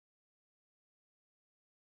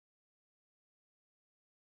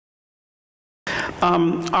All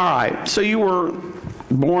right. So you were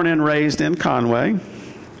born and raised in Conway.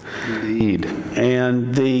 Indeed.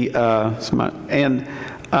 And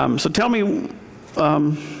so tell me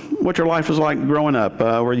what your life was like growing up.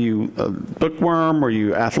 Were you a bookworm? Were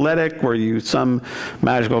you athletic? Were you some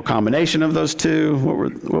magical combination of those two?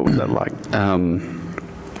 What was that like?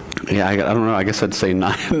 Yeah, I don't know. I guess I'd say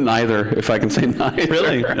neither, if I can say neither.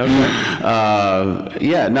 Really? Okay.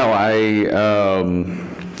 Yeah, no,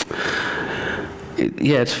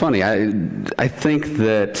 yeah, it's funny. I think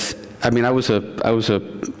that, I mean, I was a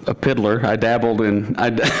piddler. I dabbled in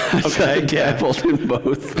dabbled in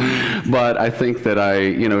both. But I think that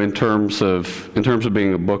in terms of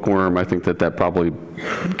being a bookworm, I think that probably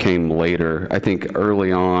came later. I think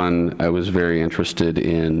early on I was very interested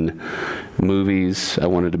in movies. I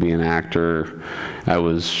wanted to be an actor. I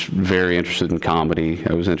was very interested in comedy.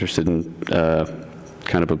 I was interested in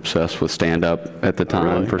kind of obsessed with stand-up at the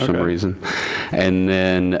time for some reason. And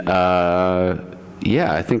then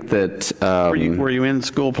yeah, I think that were you in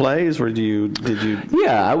school plays? Did you?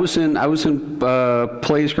 Yeah, I was in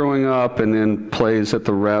plays growing up, and then plays at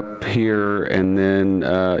the Rep here, and then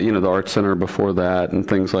the Art Center before that, and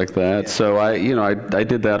things like that. Yeah. So I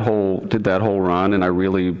did that whole run, and I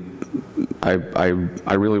really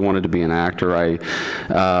wanted to be an actor. I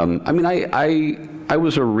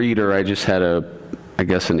was a reader. I just had I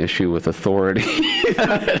guess an issue with authority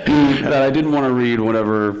that I didn't want to read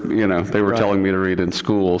whenever they were telling me to read in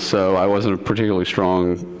school. So I wasn't a particularly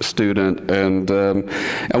strong student, and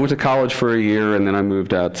I went to college for a year, and then I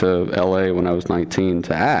moved out to LA when I was 19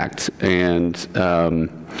 to act. And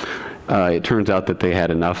it turns out that they had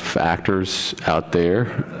enough actors out there.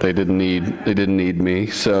 They didn't need me.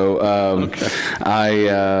 So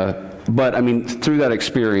but I mean, through that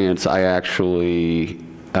experience, I actually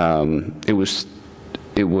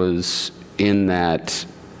it was in that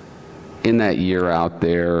year out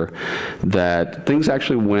there that things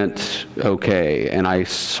actually went okay, and I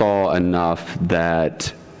saw enough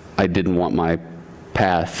that I didn't want my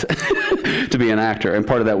path to be an actor, and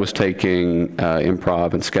part of that was taking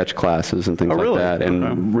improv and sketch classes and things like that.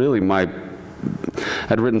 And really,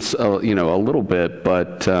 I'd written a little bit,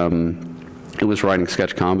 but it was writing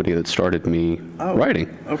sketch comedy that started me writing.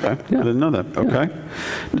 Okay, yeah. I didn't know that. Okay,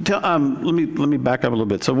 yeah. Let me back up a little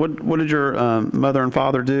bit. So, what did your mother and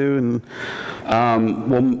father do? And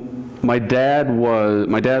well, my dad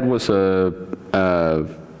was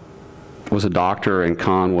a doctor in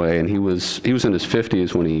Conway, and he was in his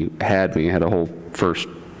 50s when he had me. He had a whole first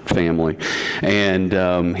family,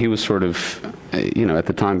 and he was sort of, at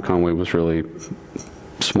the time Conway was really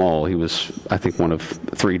small. He was, I think, one of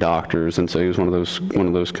 3 doctors, and so he was one of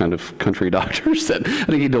those kind of country doctors that I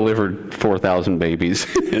think he delivered 4,000 babies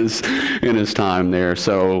in his time there.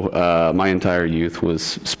 So my entire youth was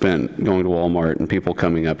spent going to Walmart and people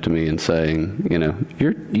coming up to me and saying,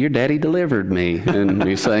 your daddy delivered me, and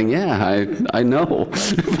me saying, yeah, I know,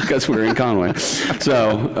 because we were in Conway.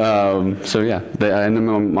 So yeah, and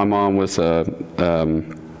then my mom was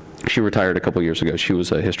she retired a couple years ago. She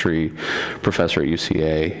was a history professor at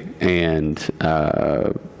UCA, and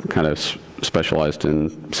kind of specialized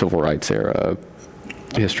in civil rights era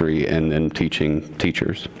history and then teaching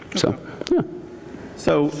teachers. So, yeah.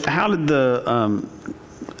 So how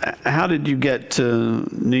did you get to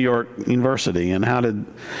New York University, and how did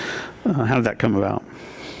that come about?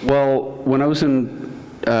 Well, when I was in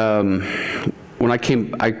when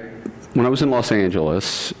I was in Los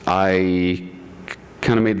Angeles, I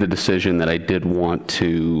kind of made the decision that I did want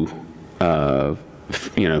to,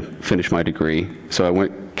 finish my degree. So I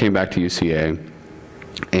came back to UCA,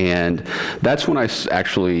 and that's when I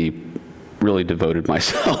actually really devoted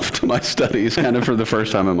myself to my studies, kind of for the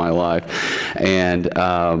first time in my life. And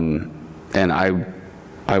I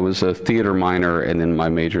was a theater minor, and then my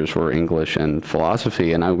majors were English and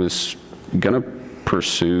philosophy, and I was gonna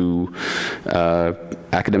pursue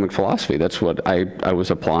academic philosophy. That's what I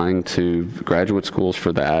was applying to graduate schools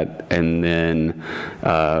for that, and then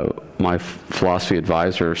my philosophy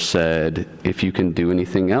advisor said, if you can do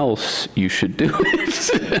anything else, you should do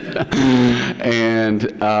it.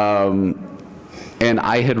 and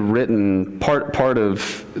I had written part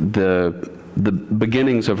of the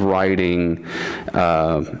beginnings of writing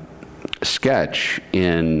sketch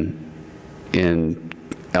in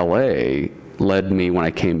LA led me, when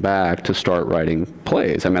I came back, to start writing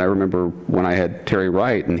plays. I mean, I remember when I had Terry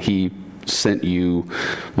Wright, and he sent you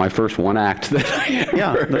my first one act that I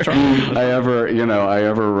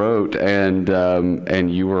ever wrote, and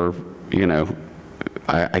you were,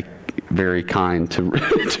 very kind to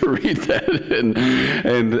to read that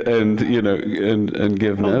and you know and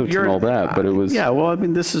give notes and all that. But it was yeah. Well, I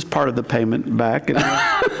mean, this is part of the payment back, and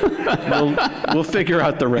we'll figure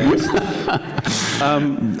out the rest.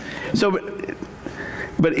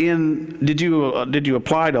 But did you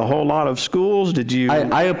apply to a whole lot of schools? Did you?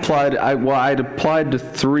 I applied. I'd applied to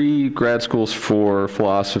 3 grad schools for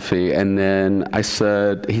philosophy, and then he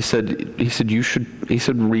said you should. He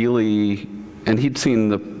said really, and he'd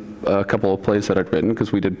seen a couple of plays that I'd written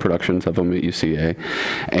because we did productions of them at UCA,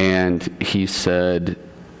 and he said,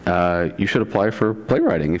 you should apply for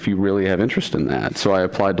playwriting if you really have interest in that. So I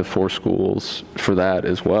applied to 4 schools for that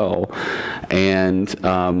as well. And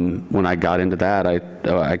when I got into that, I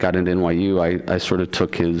got into NYU, I sort of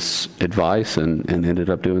took his advice and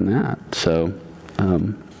ended up doing that. So,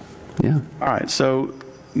 yeah. All right. So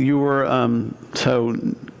you were,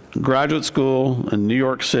 graduate school in New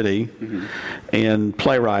York City in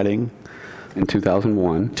playwriting. In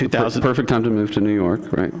 2001. Perfect time to move to New York,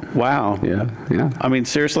 right? Wow. Yeah, yeah. I mean,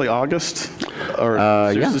 seriously, August? Or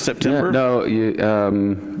seriously, September? Yeah,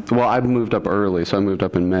 no, well, I moved up early, so I moved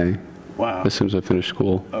up in May. Wow. As soon as I finished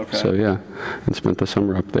school. Okay. So, yeah, and spent the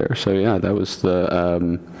summer up there. So, yeah, that was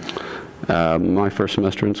my first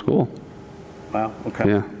semester in school. Wow, okay.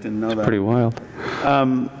 Yeah. Didn't know that. It's pretty wild.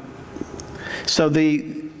 So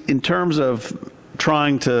in terms of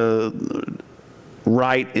trying to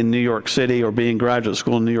write in New York City or being graduate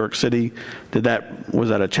school in New York City, was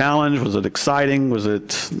that a challenge? Was it exciting? Was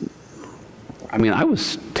it? I mean, I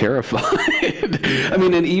was terrified. I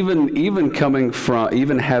mean, and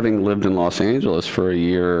even having lived in Los Angeles for a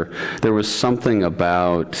year, there was something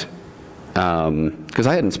about, because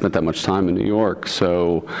I hadn't spent that much time in New York,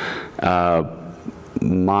 so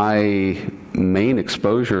my main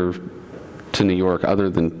exposure to New York, other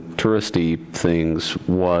than touristy things,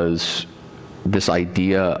 was this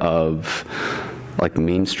idea of like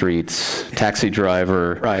mean streets, taxi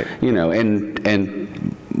driver, right? You know,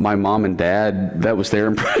 and my mom and dad, that was their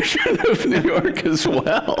impression of New York as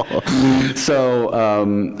well. So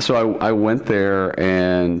I went there,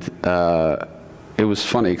 and it was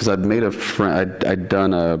funny because I'd made a friend. I'd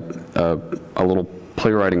done a little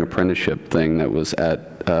playwriting apprenticeship thing that was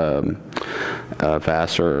at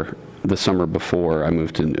Vassar the summer before I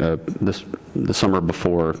moved to the summer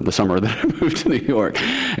that I moved to New York,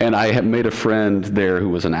 and I had made a friend there who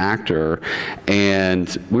was an actor,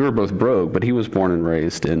 and we were both broke, but he was born and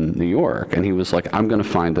raised in New York, and he was like, "I'm going to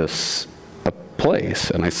find us a place,"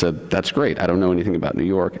 and I said, "That's great. I don't know anything about New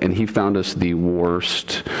York," and he found us the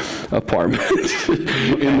worst apartment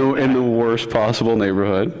in the worst possible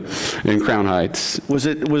neighborhood in Crown Heights. Was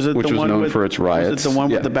it which the was one known with, for its riots? Was it the one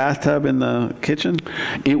with the bathtub in the kitchen?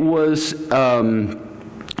 It was.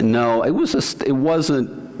 No, it wasn't.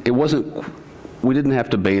 We didn't have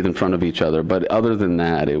to bathe in front of each other, but other than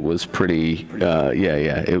that, it was pretty.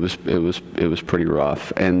 It was pretty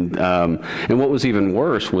rough. And what was even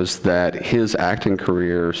worse was that his acting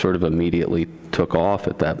career sort of immediately took off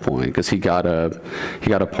at that point, because he got a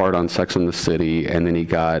part on Sex and the City, and then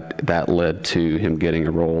that led to him getting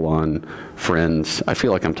a role on Friends. I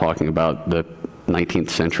feel like I'm talking about the 19th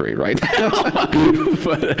century right now.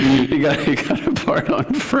 But he got a part on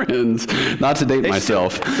Friends. Not to date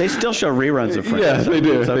myself. They still show reruns of Friends. Yeah, they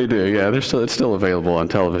do. They do. Yeah, it's still available on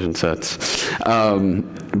television sets.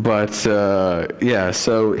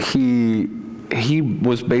 So he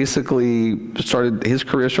was basically his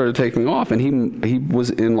career started taking off, and he was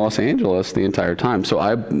in Los Angeles the entire time. So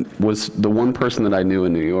I was the one person that I knew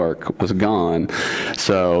in New York was gone.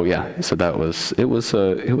 So yeah, so it was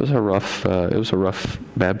a rough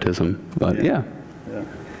baptism, but yeah.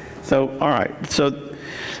 So all right,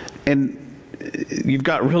 and you've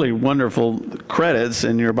got really wonderful credits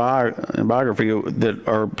in your biography that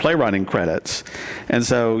are playwriting credits. And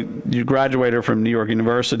so you graduated from New York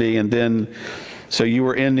University, and then, so you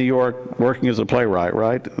were in New York working as a playwright,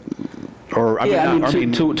 right? Or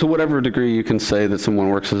to whatever degree you can say that someone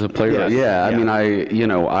works as a playwright. Yes. Yeah, I mean,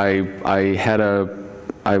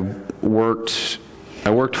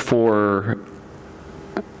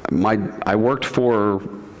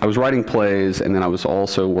 I was writing plays, and then I was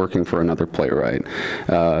also working for another playwright,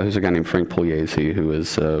 who's a guy named Frank Pugliese, who was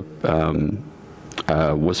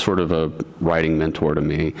sort of a writing mentor to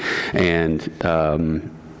me, and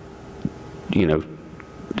he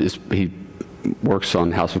works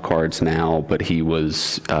on House of Cards now, but he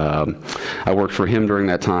was. I worked for him during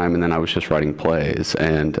that time, and then I was just writing plays,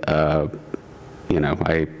 and I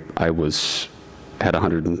was had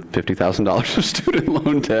 $150,000 of student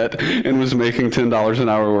loan debt and was making $10 an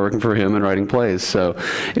hour working for him and writing plays. So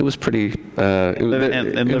it was pretty.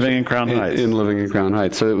 Living in Crown Heights. Living in Crown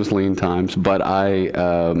Heights. So it was lean times. But I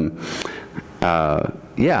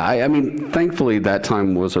mean, thankfully that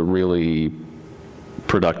time was a really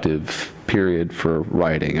productive period for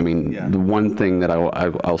writing. I mean, the one thing that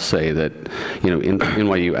I'll say that,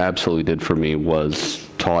 NYU absolutely did for me was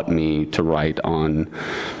taught me to write on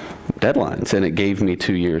deadlines, and it gave me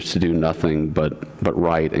 2 years to do nothing but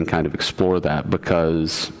write and kind of explore that,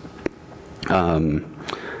 because I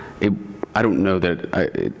don't know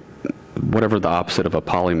that whatever the opposite of a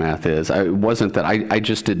polymath is, it wasn't that I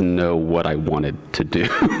just didn't know what I wanted to do.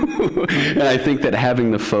 And I think that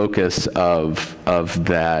having the focus of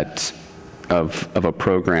that, of a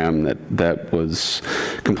program that was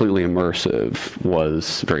completely immersive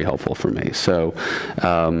was very helpful for me. So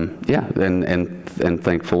and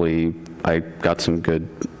thankfully I got some good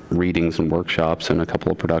readings and workshops and a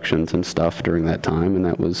couple of productions and stuff during that time, and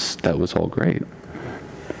that was all great.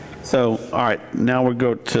 So, all right, now we'll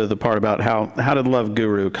go to the part about how did Love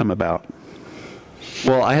Guru come about?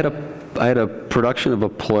 Well, I had a production of a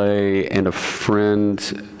play, and a friend.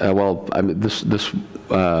 This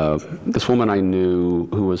woman I knew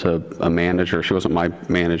who was a manager. She wasn't my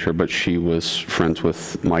manager, but she was friends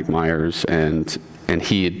with Mike Myers, and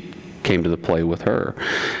he had came to the play with her,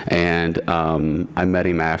 and I met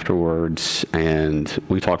him afterwards, and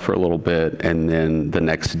we talked for a little bit, and then the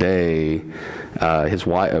next day, his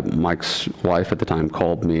wife, Mike's wife at the time,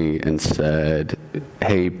 called me and said,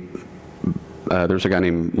 "Hey, there's a guy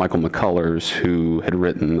named Michael McCullers who had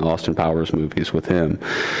written Austin Powers movies with him,"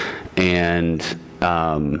 and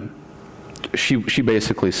she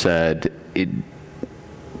basically said,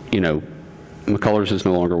 McCullers is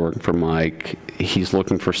no longer working for Mike. He's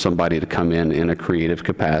looking for somebody to come in a creative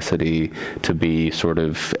capacity, to be sort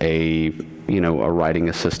of a writing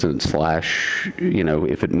assistant /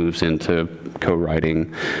 if it moves into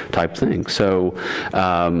co-writing type thing. So,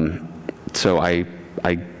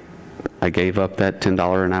 I gave up that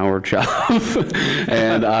 $10 an hour job,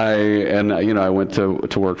 and I went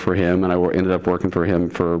to work for him, and I ended up working for him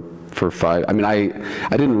for 5. I mean, I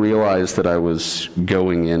didn't realize that I was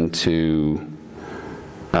going into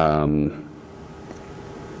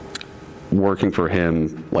working for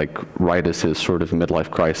him right as his sort of midlife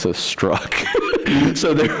crisis struck.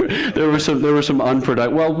 So there were some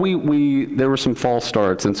unproductive. Well, there were some false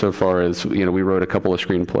starts insofar as we wrote a couple of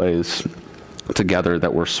screenplays together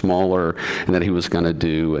that were smaller and that he was going to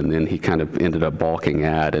do, and then he kind of ended up balking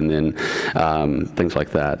at, and then things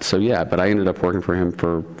like that. So yeah, but I ended up working for him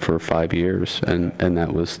for 5 years, and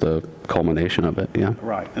that was the culmination of it. Yeah.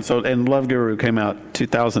 Right. And Love Guru came out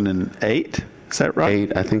 2008. Is that right?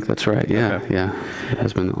 8, I think that's right. Yeah. Okay. Yeah. It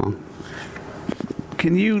has been that long.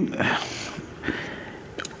 Can you,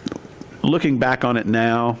 looking back on it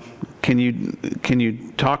now, can you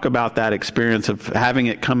talk about that experience of having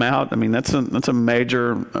it come out? I mean, that's a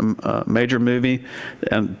major movie,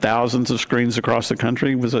 and thousands of screens across the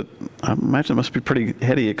country. I imagine it must be a pretty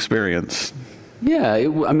heady experience. Yeah, it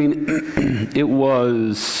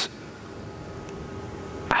was.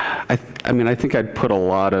 I think I'd put a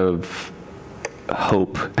lot of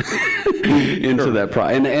hope into that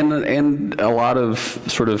and a lot of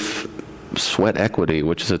sort of sweat equity,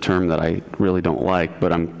 which is a term that I really don't like,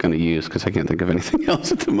 but I'm going to use because I can't think of anything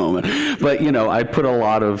else at the moment. But I put a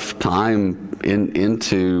lot of time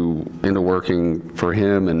into working for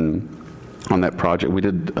him and on that project. We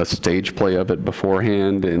did a stage play of it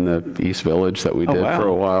beforehand in the East Village that we did for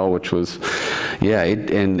a while, which was,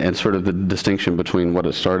 and sort of the distinction between what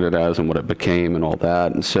it started as and what it became and all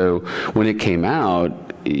that. And so when it came out,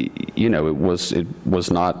 it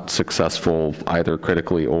was not successful either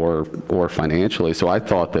critically or financially. So I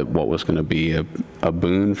thought that what was going to be a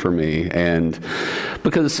boon for me, and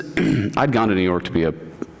because I'd gone to New York to be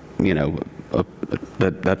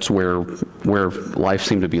that's where life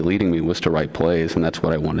seemed to be leading me, was to write plays, and that's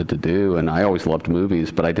what I wanted to do. And I always loved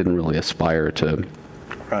movies, but I didn't really aspire to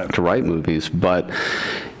write movies. But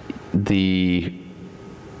there's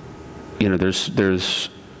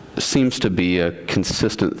seems to be a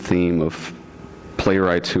consistent theme of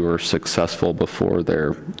playwrights who are successful before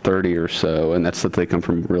they're 30 or so, and that's that they come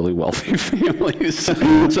from really wealthy families.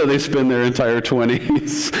 So they spend their entire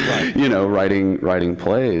 20s, writing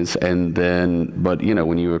plays, and then, but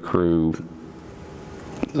when you accrue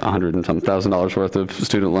 $100,000 and some worth of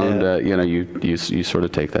student loan debt, you sort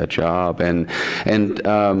of take that job, and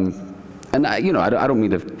I don't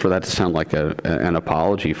mean for that to sound like an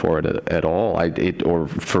apology for it at all, or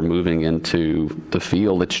for moving into the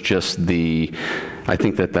field. It's just I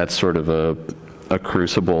think that's sort of a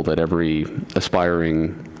crucible that every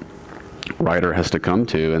aspiring writer has to come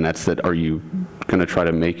to, and that's that, are you going to try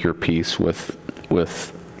to make your peace with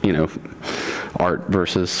you know, art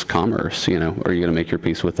versus commerce? You know, are you going to make your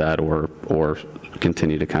peace with that, or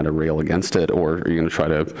continue to kind of rail against it, or are you going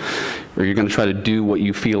to try to do what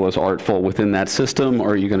you feel is artful within that system,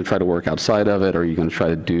 or are you going to try to work outside of it, or are you going to try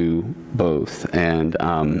to do both? And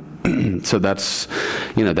so that's,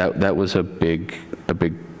 you know, that was a big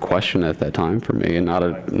question at that time for me, and not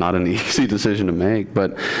an easy decision to make.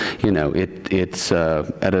 But you know, it's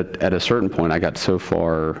at a certain point I got so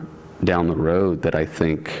far down the road that I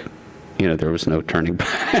think, you know, there was no turning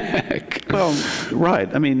back. Well, right.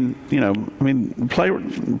 I mean, you know,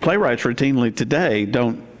 playwrights routinely today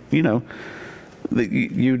don't, you know,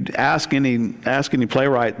 you'd ask any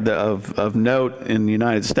playwright of note in the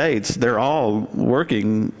United States, they're all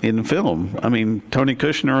working in film. I mean, Tony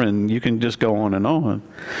Kushner, and you can just go on and on.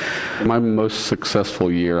 My most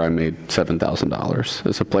successful year, I made $7,000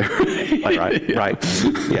 as a playwright. Right. Yeah. Right.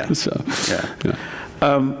 Yeah. So,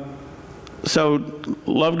 yeah. So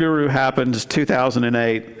Love Guru happens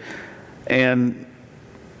 2008, and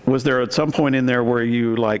was there at some point in there where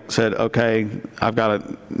you like said, okay,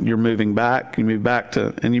 you're moving back, you moved back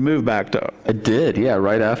to. I did, yeah,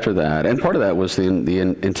 right after that. And part of that was the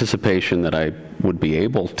anticipation that I would be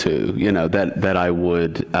able to, you know, that I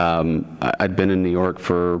would, I'd been in New York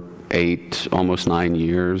for 8, almost 9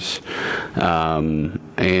 years,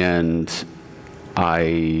 and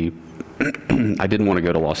I didn't want to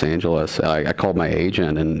go to Los Angeles. I called my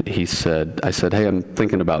agent, and I said, hey, I'm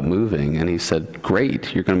thinking about moving. And he said,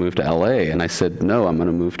 great, you're going to move to LA. And I said, no, I'm going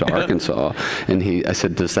to move to Arkansas. And I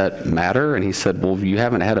said, does that matter? And he said, well, you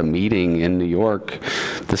haven't had a meeting in New York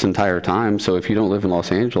this entire time, so if you don't live in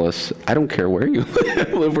Los Angeles, I don't care where you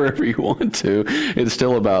live, live wherever you want to. It's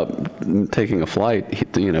still about taking a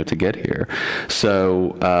flight, you know, to get here.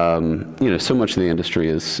 So, you know, so much of the industry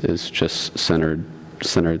is just centered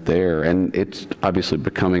there, and it's obviously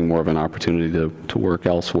becoming more of an opportunity to work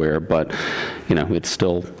elsewhere, but you know, it's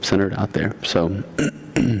still centered out there. So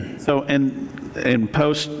and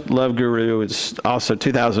post Love Guru, it's also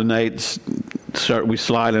 2008. We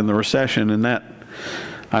slide in the recession, and that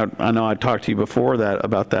I know I talked to you before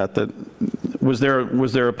about that. That was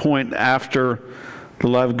there a point after the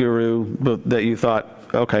Love Guru that you thought,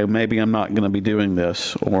 okay, maybe I'm not going to be doing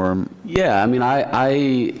this, or? Yeah, I mean,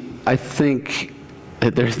 I think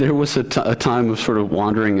there was a time of sort of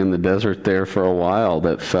wandering in the desert there for a while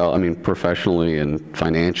that felt, I mean, professionally and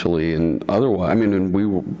financially and otherwise. I mean, and we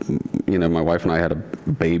were, you know, my wife and I had a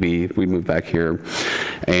baby. We moved back here,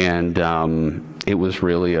 and it was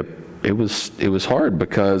really it was hard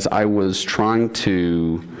because I was trying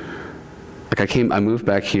to, like, I moved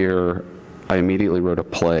back here. I immediately wrote a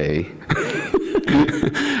play.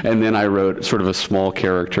 And then I wrote sort of a small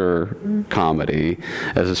character comedy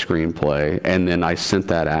as a screenplay, and then I sent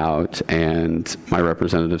that out, and my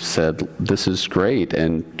representative said, this is great,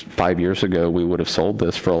 and 5 years ago we would have sold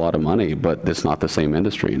this for a lot of money, but it's not the same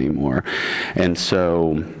industry anymore. And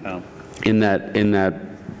so in that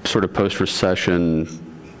sort of post-recession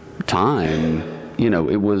time, you know,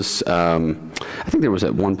 it was, I think there was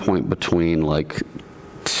at one point between, like,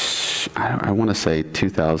 I want to say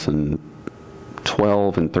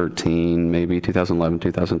 2012 and 13, maybe 2011,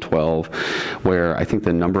 2012, where I think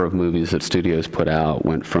the number of movies that studios put out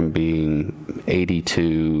went from being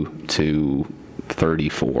 82 to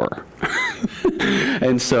 34.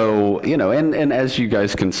 And so, you know, and as you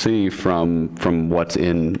guys can see from what's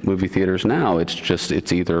in movie theaters now,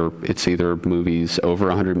 it's either movies over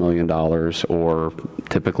 $100 million or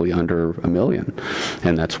typically under $1 million,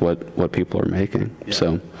 and that's what people are making. Yeah.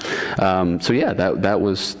 So yeah, that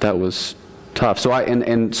was tough. So I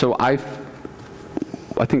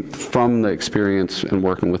think from the experience and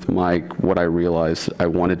working with Mike, what I realized I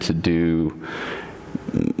wanted to do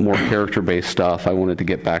more character-based stuff. I wanted to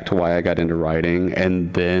get back to why I got into writing,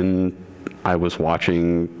 and then I was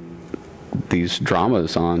watching these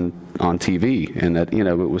dramas on TV, and that, you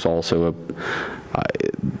know, it was also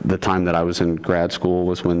the time that I was in grad school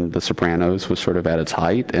was when The Sopranos was sort of at its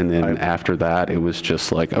height, and then after that it was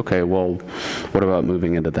just like, okay, well, what about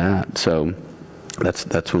moving into that? So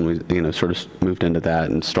that's when we, you know, sort of moved into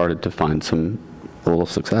that and started to find a little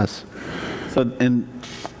success. So and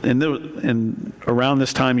around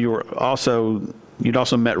this time you'd also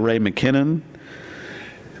met Ray McKinnon.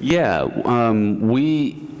 Yeah,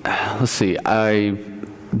 let's see,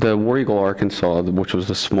 the War Eagle, Arkansas, which was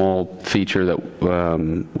a small feature that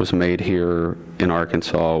was made here in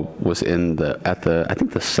Arkansas, was at I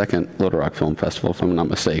think the second Little Rock Film Festival, if I'm not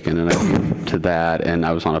mistaken, and I came to that, and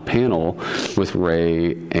I was on a panel with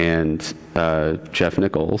Ray and Jeff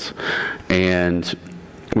Nichols, and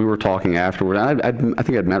we were talking afterward. I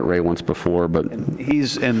think I'd met Ray once before, but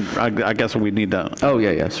I guess we need to. Oh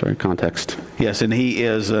yeah, sorry, context. Yes, and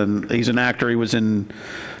he's an actor. He was in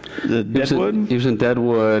Deadwood. He was in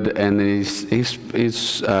Deadwood, and then he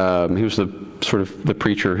was the sort of the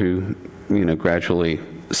preacher who, gradually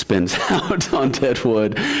spins out on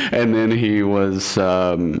Deadwood, and then he was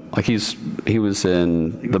he was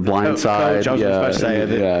in The Blind Side. I was about to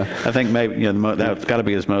say yeah. I think maybe that's got to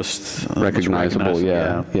be his most recognizable.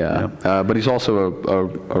 Yeah. But he's also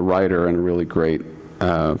a writer and a really great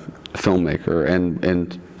filmmaker,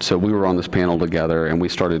 and so we were on this panel together, and we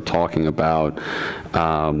started talking about.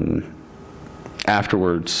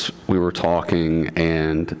 Afterwards, we were talking,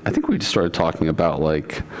 and I think we just started talking about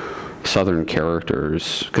like Southern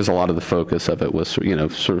characters, because a lot of the focus of it was,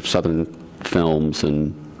 sort of Southern films,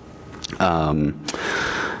 and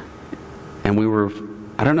we were,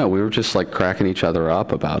 I don't know, we were just like cracking each other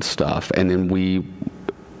up about stuff, and then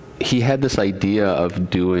he had this idea of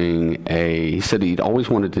doing he said he'd always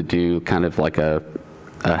wanted to do kind of like a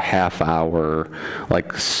half-hour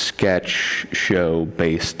like sketch show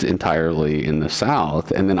based entirely in the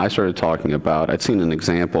South. And then I started talking about, I'd seen an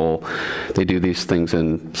example, they do these things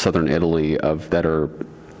in southern Italy that are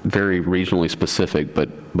very regionally specific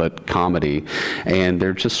but comedy, and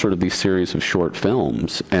they're just sort of these series of short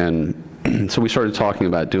films. And so we started talking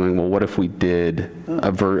about doing, well, what if we did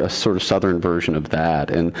a sort of southern version of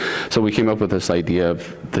that? And so we came up with this idea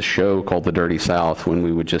of the show called The Dirty South, when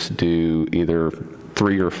we would just do either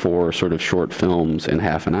 3 or 4 sort of short films in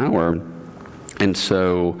half an hour. And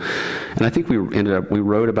I think we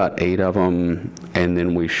wrote about 8 of them, and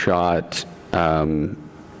then we shot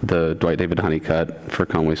the Dwight David Honeycutt for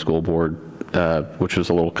Conway School Board, which was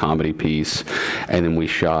a little comedy piece, and then we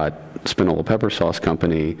shot Spinola Pepper Sauce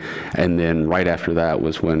Company, and then right after that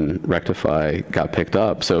was when Rectify got picked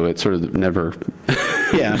up. So it sort of never.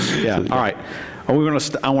 Yeah. All right. I want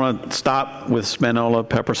to stop with Spinola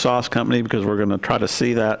Pepper Sauce Company, because we're going to try to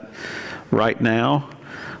see that right now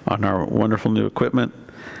on our wonderful new equipment.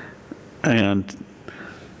 And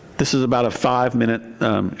this is about a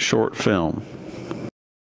 5-minute short film.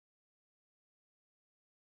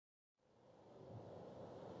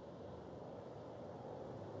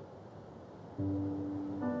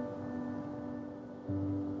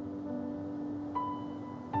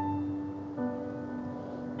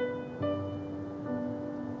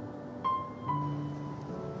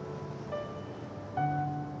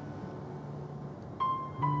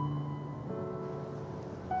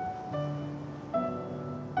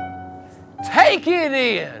 Take it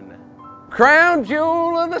in, crown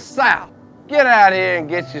jewel of the South. Get out here and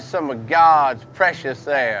get you some of God's precious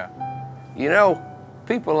air.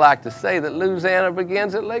 People like to say that Louisiana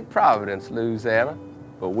begins at Lake Providence, Louisiana,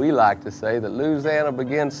 but we like to say that Louisiana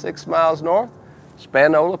begins 6 miles north,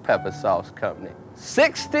 Spinola Pepper Sauce Company.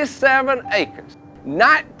 67 acres,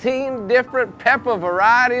 19 different pepper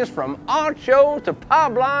varieties, from anchos to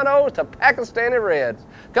poblanos to Pakistani reds.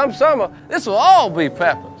 Come summer, this will all be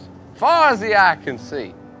peppers, far as the eye can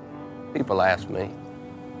see. People ask me,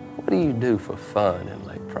 what do you do for fun in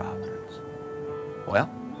Lake Providence? Well,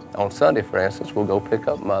 on Sunday, for instance, we'll go pick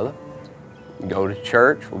up Mother, go to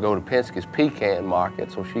church, we'll go to Penske's pecan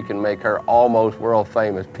market so she can make her almost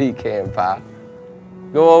world-famous pecan pie,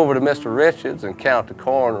 go over to Mr. Richards and count the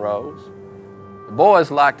corn rows. The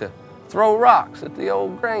boys like to throw rocks at the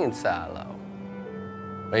old grain silo,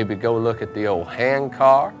 maybe go look at the old hand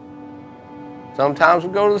car. Sometimes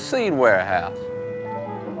we'll go to the seed warehouse.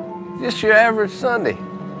 Just your average Sunday.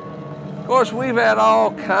 Of course, we've had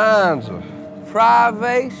all kinds of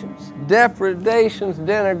privations, depredations,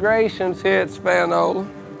 denigrations here at Spanola.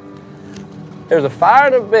 There's a fire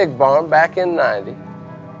in the big barn back in '90.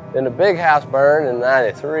 Then the big house burned in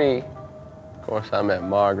 '93. Of course, I met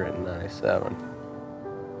Margaret in '97.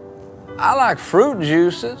 I like fruit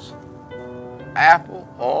juices. Apple,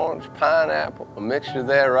 orange, pineapple, a mixture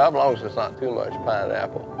thereof, as long as it's not too much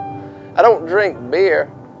pineapple. I don't drink beer.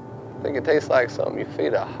 I think it tastes like something you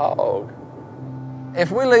feed a hog. If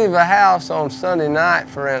we leave a house on Sunday night,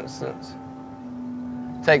 for instance,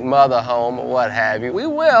 take Mother home or what have you, we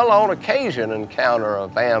will, on occasion, encounter a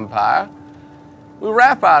vampire. We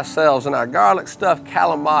wrap ourselves in our garlic stuffed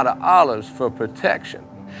Kalamata olives for protection.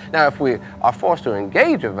 Now, if we are forced to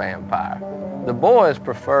engage a vampire, the boys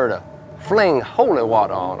prefer to fling holy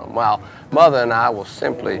water on them, while Mother and I will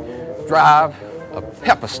simply drive a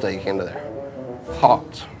pepper steak into their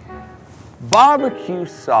hearts. Barbecue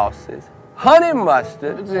sauces, honey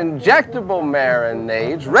mustards, injectable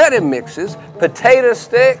marinades, ready mixes, potato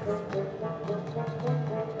stick.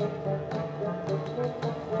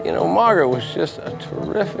 You know, Margaret was just a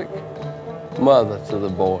terrific mother to the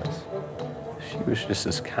boys. She was just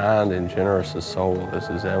as kind and generous a soul as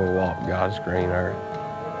has ever walked God's green earth.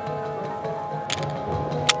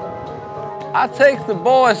 I take the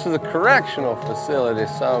boys to the correctional facility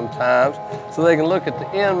sometimes so they can look at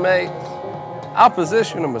the inmates. I'll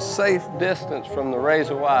position them a safe distance from the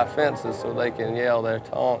razor wire fences so they can yell their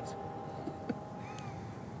taunts.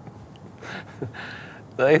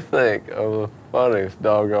 They think of the funniest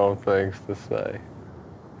doggone things to say.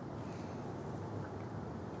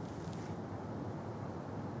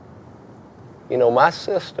 You know, my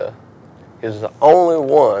sister is the only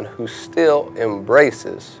one who still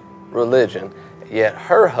embraces religion, yet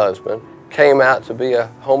her husband came out to be a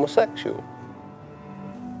homosexual.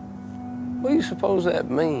 What do you suppose that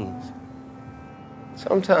means?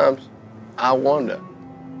 Sometimes I wonder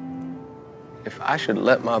if I should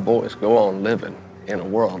let my boys go on living in a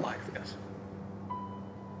world like this.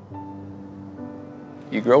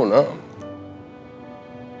 You grow numb.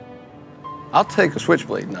 I'll take a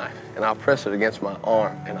switchblade knife and I'll press it against my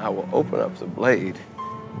arm and I will open up the blade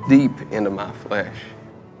deep into my flesh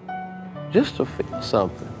just to feel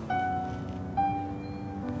something.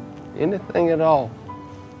 Anything at all.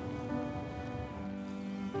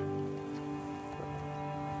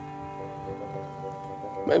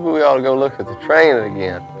 Maybe we ought to go look at the train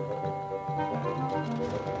again.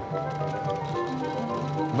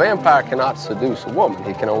 A vampire cannot seduce a woman.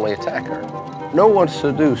 He can only attack her. No one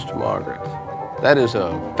seduced Margaret. That is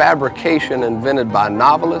a fabrication invented by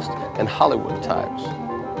novelists and Hollywood types.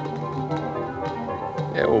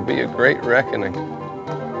 It will be a great reckoning.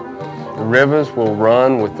 The rivers will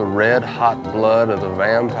run with the red-hot blood of the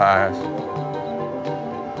vampires.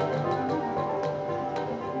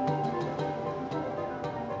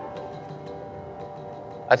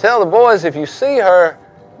 I tell the boys, if you see her,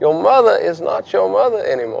 your mother is not your mother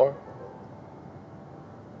anymore.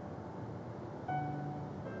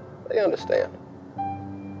 They understand.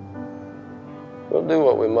 We'll do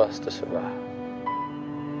what we must to survive.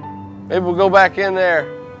 Maybe we'll go back in there,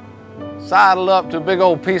 sidle up to a big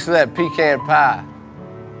old piece of that pecan pie.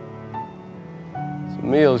 Some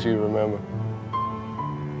meals you remember.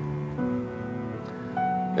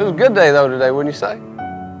 It was a good day though today, wouldn't you say?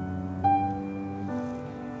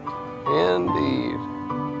 Indeed.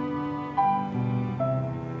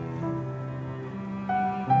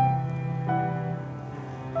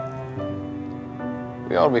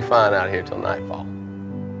 We ought to be fine out here till nightfall.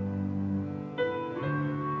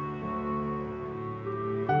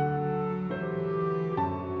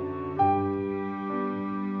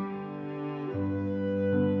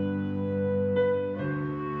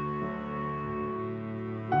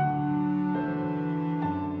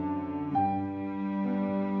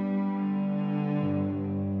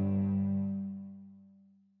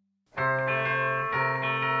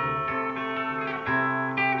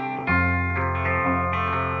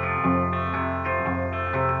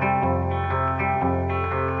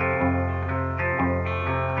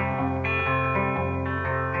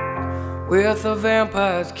 With a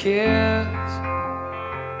vampire's kiss,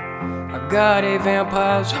 I got a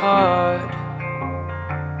vampire's heart.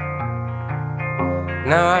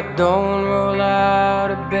 Now I don't roll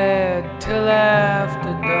out of bed till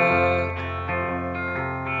after dark.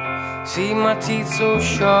 See my teeth so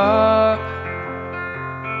sharp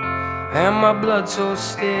and my blood so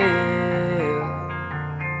still.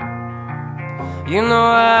 You know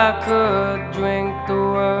I could drink the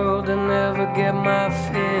world and never get my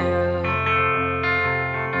fill.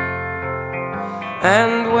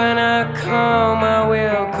 And when I come, I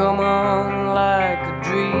will come on like a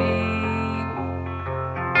dream,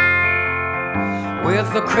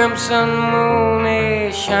 with the crimson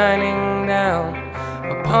moon shining down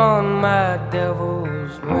upon my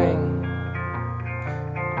devil's ring.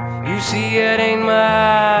 You see, it ain't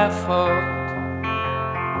my fault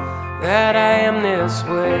that I am this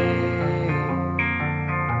way,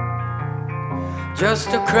 just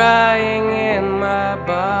a crying in my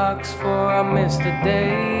box for I missed a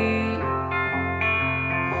day.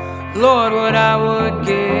 Lord, what I would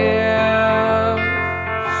give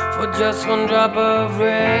for just one drop of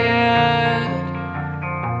red.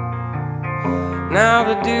 Now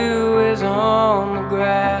the dew is on the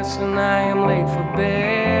grass and I am late for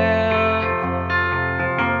bed.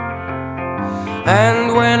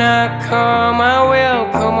 And when I come, I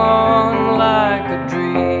will come on like a dream,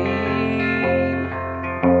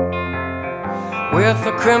 with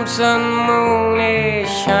the crimson moon is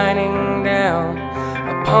shining down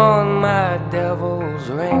upon my devil's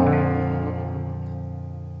ring.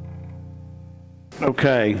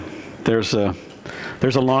 Okay, there's a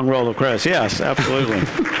long roll of credits. Yes, absolutely.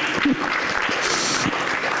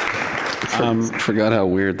 Forgot how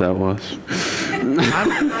weird that was.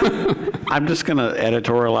 I'm just going to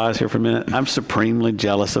editorialize here for a minute. I'm supremely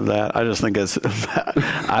jealous of that. I just think it's.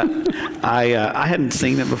 I hadn't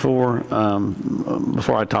seen it before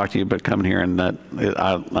I talked to you, but coming here and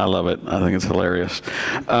I love it. I think it's hilarious.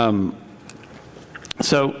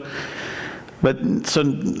 So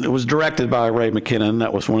it was directed by Ray McKinnon.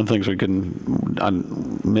 That was one of the things I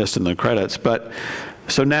missed in the credits. But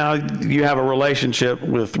so now you have a relationship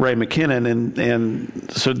with Ray McKinnon,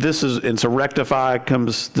 and so so Rectify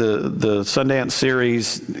comes the Sundance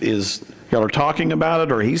series is. Y'all are talking about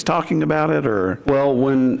it, or he's talking about it, or? Well,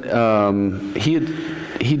 when he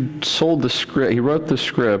sold the script, he wrote the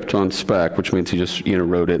script on spec, which means he just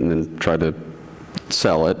wrote it and then tried to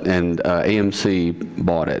sell it, and AMC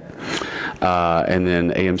bought it, and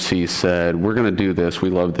then AMC said, "We're going to do this. We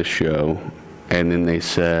love this show," and then they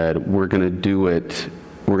said, "We're going to do it.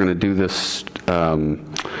 We're going to do this."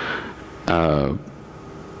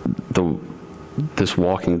 This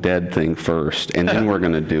Walking Dead thing first, and then we're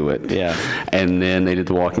going to do it. Yeah. And then they did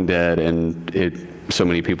The Walking Dead, and so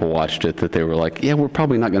many people watched it that they were like, yeah, we're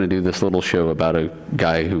probably not going to do this little show about a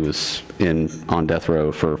guy who was on death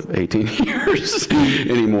row for 18 years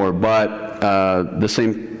anymore. But the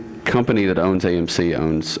same company that owns AMC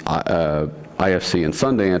owns IFC and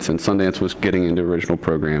Sundance was getting into original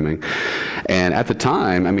programming. And at the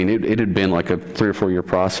time, I mean, it had been like a 3 or 4 year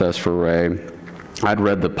process for Ray. I'd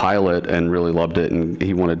read the pilot and really loved it, and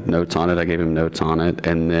he wanted notes on it. I gave him notes on it.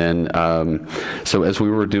 And then, so as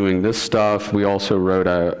we were doing this stuff, we also wrote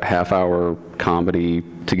a half-hour comedy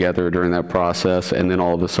together during that process. And then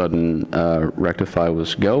all of a sudden, Rectify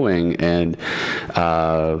was going, and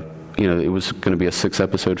it was going to be a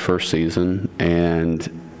 6-episode first season, and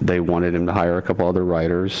they wanted him to hire a couple other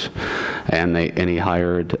writers, and he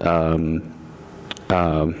hired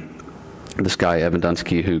this guy, Evan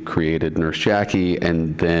Dunsky, who created Nurse Jackie,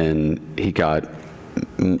 and then he got,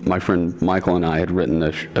 my friend Michael and I had written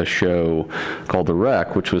a show called The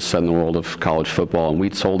Rec, which was set in the world of college football, and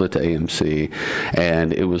we'd sold it to AMC,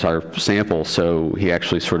 and it was our sample, so he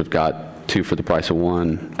actually sort of got 2 for the price of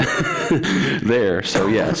 1 there. So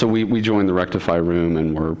yeah, so we joined the Rectify room,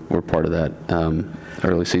 and we're part of that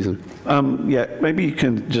early season. Yeah, maybe you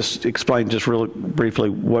can just explain just really briefly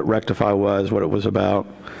what Rectify was, what it was about.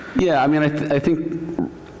 Yeah, I mean, I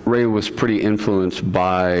think Ray was pretty influenced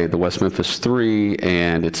by the West Memphis 3,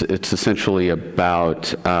 and it's essentially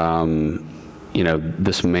about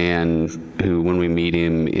this man who, when we meet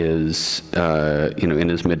him, is in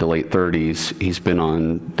his mid to late 30s. He's been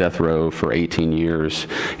on death row for 18 years.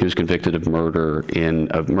 He was convicted of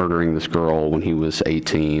murdering this girl when he was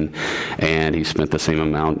 18, and he spent the same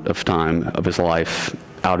amount of time of his life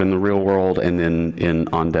out in the real world and then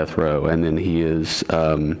on death row, and then he is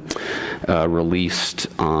released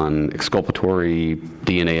on exculpatory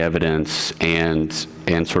DNA evidence and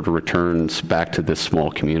sort of returns back to this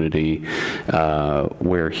small community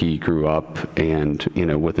where he grew up and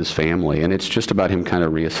with his family, and it's just about him kind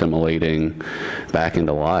of reassimilating back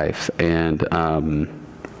into life. And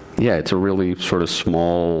yeah, it's a really sort of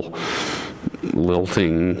small,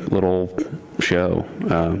 lilting little show,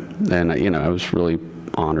 and I was really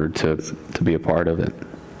honored to be a part of it.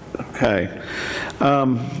 Okay, I'd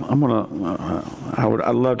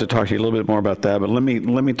love to talk to you a little bit more about that, but let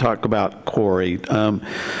me talk about Quarry.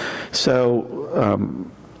 So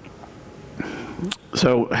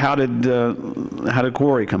how did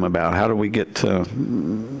Quarry come about? How did we get to?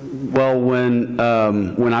 Well, when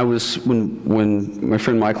my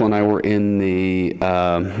friend Michael and I were in the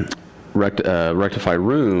Rectify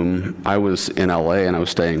room, I was in LA and I was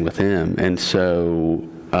staying with him, and so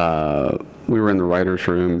we were in the writer's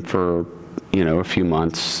room for a few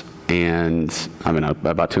months, and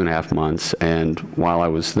about 2.5 months, and while I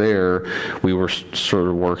was there, we were sort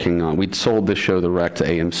of working on, we'd sold this show, The Rec, to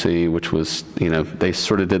AMC, which was, they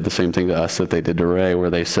sort of did the same thing to us that they did to Ray, where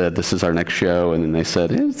they said, this is our next show, and then they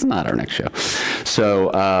said, it's not our next show.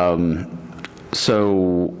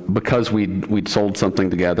 So because we'd sold something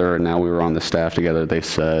together and now we were on the staff together, they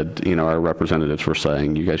said, our representatives were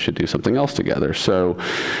saying, you guys should do something else together. So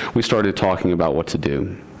we started talking about what to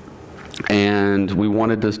do. And we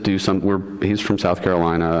wanted to do he's from South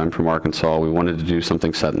Carolina, I'm from Arkansas. We wanted to do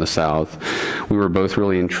something set in the South. We were both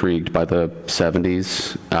really intrigued by the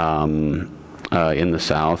 70s. in the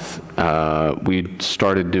South. We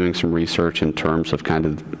started doing some research in terms of kind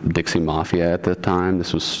of Dixie Mafia at the time.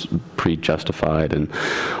 This was pre-Justified and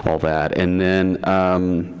all that. And then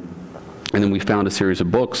we found a series of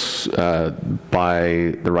books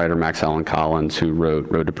by the writer Max Allan Collins, who wrote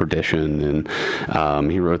Road to Perdition, and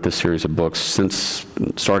he wrote this series of books since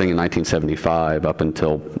starting in 1975 up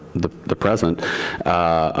until the present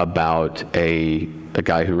about a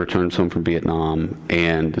guy who returns home from Vietnam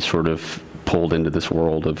and is sort of pulled into this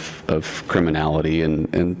world of criminality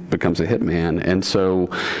and becomes a hitman. And so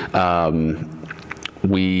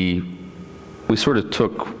we sort of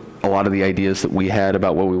took a lot of the ideas that we had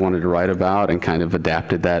about what we wanted to write about and kind of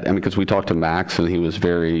adapted that. I mean, because we talked to Max and he was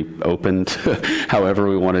very open to however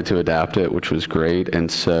we wanted to adapt it, which was great.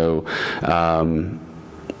 And so,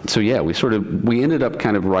 yeah, we ended up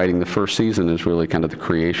kind of writing the first season as really kind of the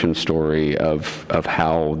creation story of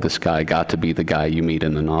how this guy got to be the guy you meet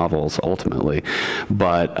in the novels ultimately.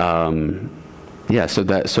 But yeah,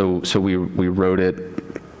 so we wrote it,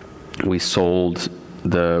 we sold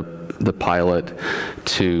the pilot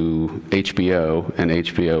to HBO, and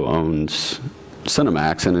HBO owns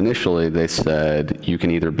Cinemax, and initially they said you can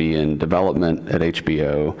either be in development at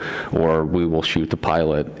HBO or we will shoot the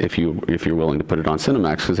pilot if you're willing to put it on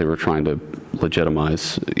Cinemax, because they were trying to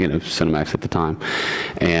legitimize, you know, Cinemax at the time.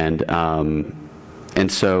 And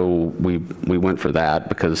so we went for that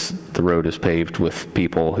because the road is paved with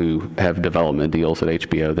people who have development deals at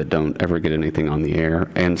HBO that don't ever get anything on the air.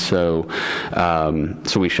 And so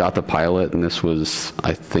we shot the pilot, and this was,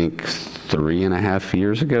 I think, 3.5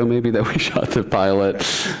 years ago, maybe, that we shot the pilot.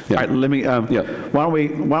 Yeah. All right, let me. Yeah. Why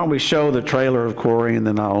don't we show the trailer of Quarry, and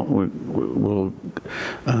then we'll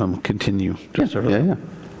continue. Just over there. Yeah.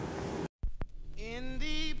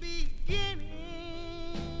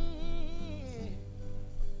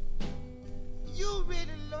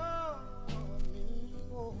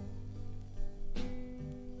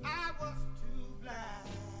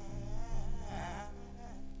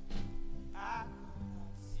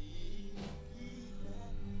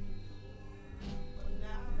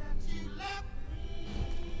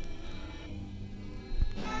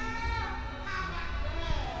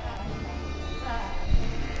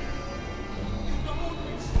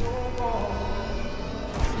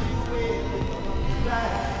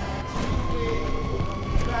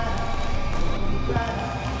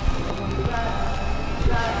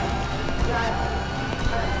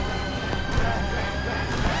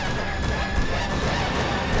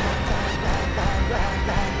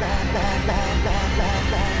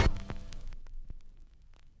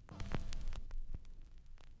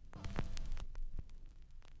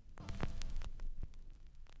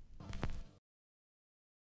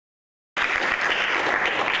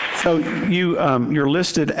 So you're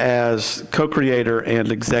listed as co-creator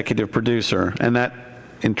and executive producer, and that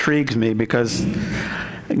intrigues me because,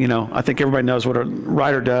 you know, I think everybody knows what a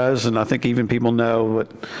writer does, and I think even people know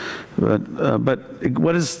but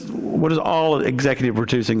what does all executive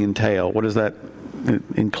producing entail? What does that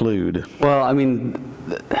include? Well, I mean,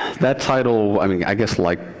 that title, I mean, I guess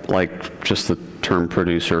like just the term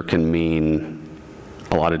producer can mean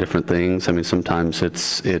a lot of different things. I mean, sometimes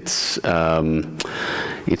it's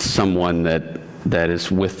someone that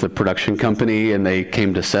is with the production company and they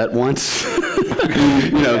came to set once.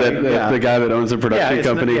 You know, the guy that owns the production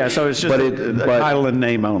company. Yeah, so it's just a title and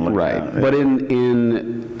name only. Right. Yeah. But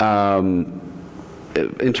in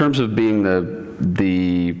terms of being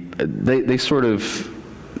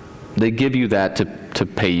they give you that to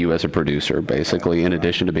pay you as a producer, basically, in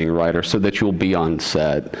addition to being a writer, so that you'll be on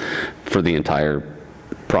set for the entire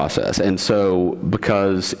process. And so,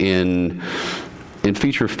 because in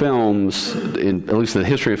feature films, in at least the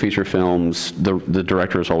history of feature films, the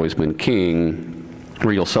director has always been king,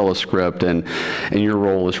 where you'll sell a script, and your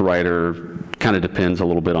role as writer kind of depends a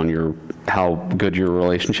little bit on how good your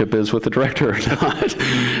relationship is with the director or not,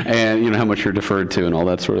 and, you know, how much you're deferred to and all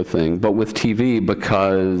that sort of thing. But with TV,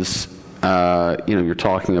 because you know, you're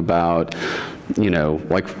talking about, you know,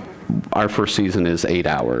 like, our first season is 8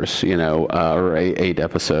 hours, you know, or 8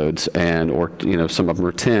 episodes, or, you know, some of them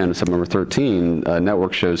are 10, some of them are 13.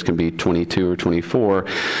 Network shows can be 22 or 24.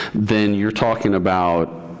 Then you're talking about,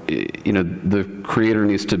 you know, the creator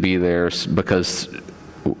needs to be there because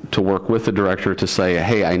to work with the director to say,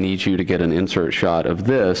 hey, I need you to get an insert shot of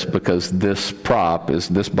this because this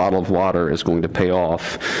this bottle of water is going to pay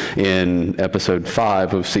off in episode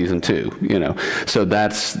 5 of season 2, you know. So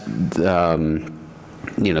that's,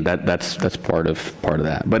 you know, that's part of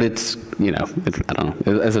that. But it's, you know, I don't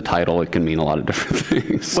know, as a title, it can mean a lot of different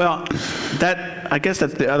things. Well, I guess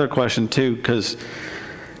that's the other question too, because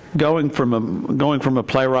going from a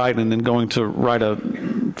playwright and then going to write a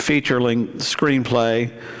feature-length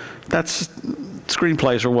screenplay,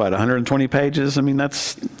 screenplays are what, 120 pages? I mean,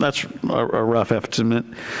 that's a rough estimate.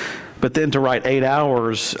 But then to write 8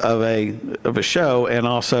 hours of a show and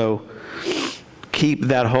also keep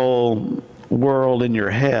that whole world in your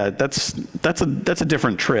head, that's a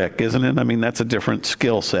different trick, isn't it? I mean, that's a different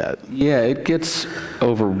skill set. Yeah, it gets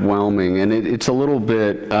overwhelming, and it's a little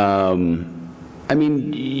bit. I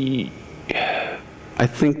mean, I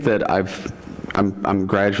think that I'm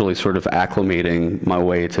gradually sort of acclimating my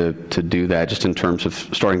way to do that, just in terms of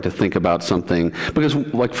starting to think about something. Because,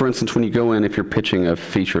 like, for instance, when you go in, if you're pitching a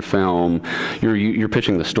feature film, you're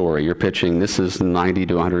pitching the story. You're pitching, this is 90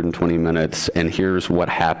 to 120 minutes, and here's what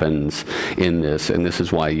happens in this, and this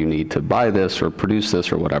is why you need to buy this or produce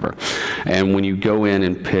this or whatever. And when you go in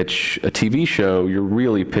and pitch a TV show, you're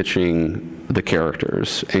really pitching the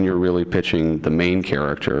characters, and you're really pitching the main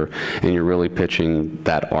character, and you're really pitching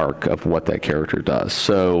that arc of what that character does.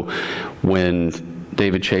 So when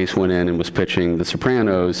David Chase went in and was pitching The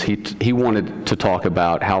Sopranos, he wanted to talk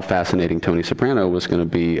about how fascinating Tony Soprano was going to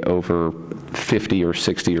be over 50 or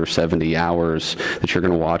 60 or 70 hours that you're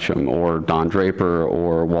going to watch him, or Don Draper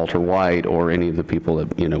or Walter White or any of the people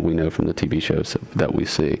that we know from the TV shows that we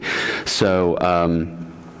see. So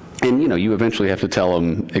and you eventually have to tell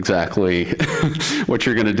them exactly what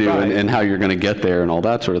you're going to do, right, and how you're going to get there and all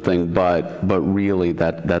that sort of thing. But really,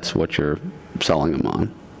 that's what you're selling them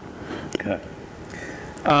on. Okay.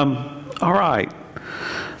 All right.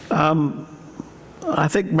 I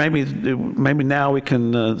think maybe now we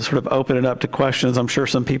can sort of open it up to questions. I'm sure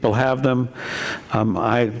some people have them.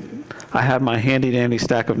 I have my handy dandy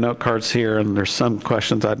stack of note cards here, and there's some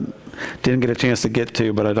questions I didn't get a chance to get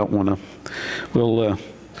to, but I don't want to.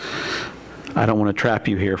 I don't want to trap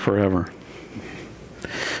you here forever.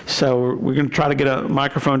 So we're going to try to get a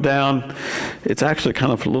microphone down. It's actually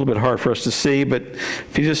kind of a little bit hard for us to see, but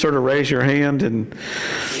if you just sort of raise your hand, and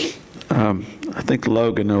I think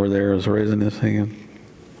Logan over there is raising his hand.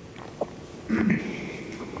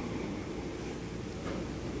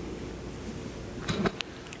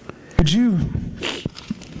 Could you?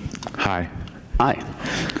 Hi. Hi.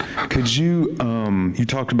 Could you, you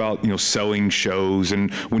talked about, selling shows,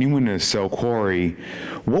 and when you went to sell Quarry,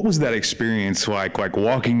 what was that experience like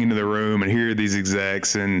walking into the room and hear these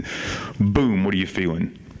execs and boom, what are you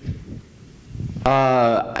feeling?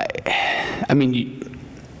 I mean,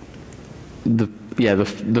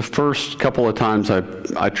 the first couple of times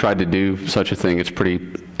I tried to do such a thing, it's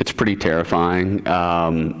pretty terrifying.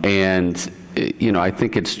 And, I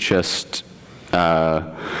think it's just,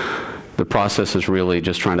 the process is really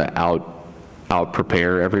just trying to out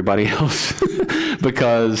prepare everybody else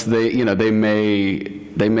because they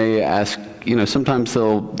may ask, sometimes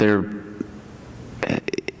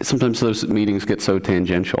sometimes those meetings get so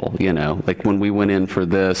tangential, like when we went in for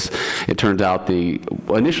this, it turned out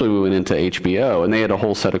initially we went into HBO and they had a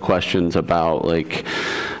whole set of questions about what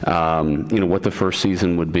the first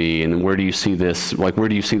season would be, and where do you see this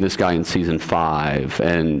guy in season 5,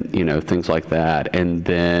 and things like that. And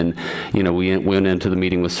then we went into the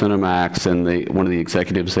meeting with Cinemax, and one of the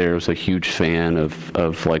executives there was a huge fan of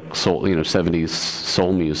soul, 70s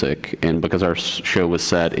soul music, and because our show was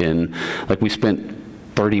set in, we spent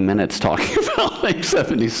 30 minutes talking about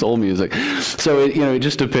 70s soul music. So it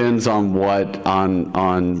just depends on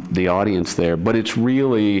on the audience there. But it's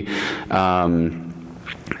really,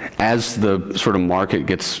 as the sort of market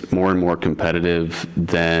gets more and more competitive,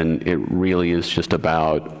 then it really is just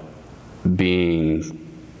about being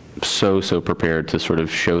so prepared to sort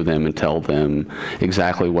of show them and tell them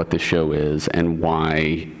exactly what the show is and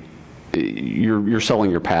why. You're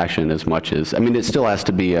selling your passion as much as, it still has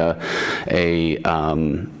to be a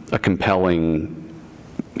compelling,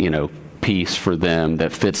 piece for them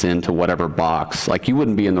that fits into whatever box. Like, you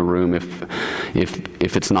wouldn't be in the room if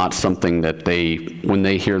it's not something that when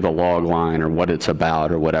they hear the log line or what it's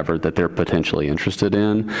about or whatever, that they're potentially interested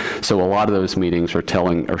in. So a lot of those meetings are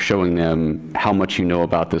showing them how much you know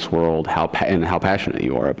about this world, and how passionate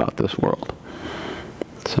you are about this world.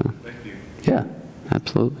 So, thank you. Yeah,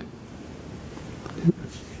 absolutely.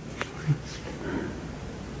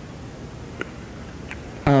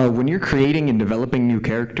 When you're creating and developing new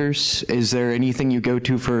characters, is there anything you go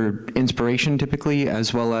to for inspiration typically,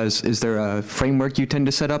 as well as is there a framework you tend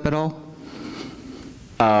to set up at all?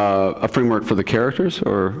 A framework for the characters,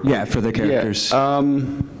 or? Yeah, for the characters. Yeah.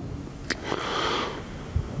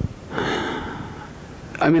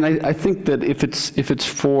 I think that if it's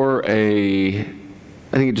for I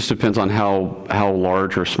think it just depends on how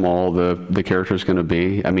large or small the character is going to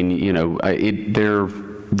be.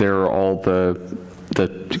 They're all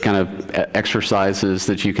kind of exercises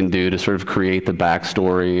that you can do to sort of create the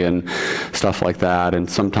backstory and stuff like that. And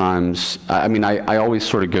sometimes, I mean, I always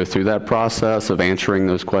sort of go through that process of answering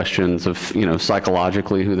those questions of, you know,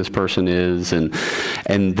 psychologically who this person is, and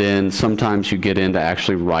then sometimes you get into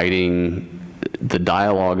actually writing the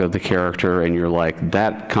dialogue of the character, and you're like,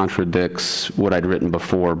 that contradicts what I'd written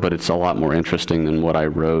before, but it's a lot more interesting than what I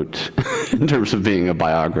wrote in terms of being a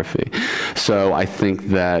biography. So I think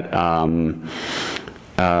that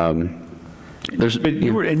there's. But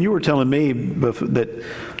you were telling me that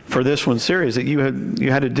for this one series that you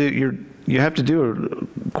have to do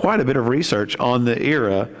quite a bit of research on the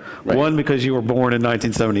era. Right. One, because you were born in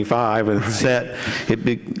 1975, and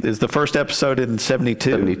is the first episode in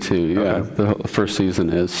 72? 72, yeah. Okay. The first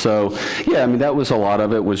season is. So, yeah, I mean, that was a lot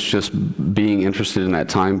of it, was just being interested in that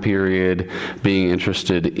time period, being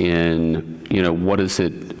interested in, you know, what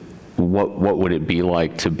would it be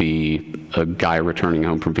like to be a guy returning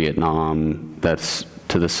home from Vietnam that's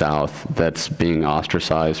to the South, that's being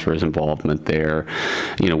ostracized for his involvement there,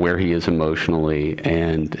 you know, where he is emotionally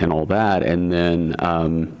and all that. And then,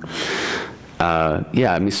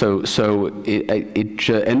 yeah, I mean,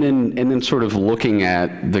 and then sort of looking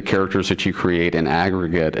at the characters that you create in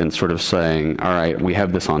aggregate and sort of saying, all right, we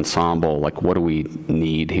have this ensemble, like, what do we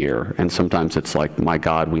need here? And sometimes it's like, my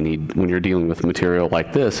God, we need, when you're dealing with material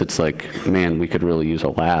like this, it's like, man, we could really use a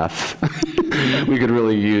laugh. We could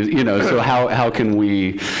really use, you know, so how can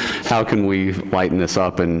we lighten this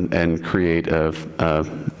up and create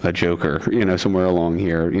a Joker, you know, somewhere along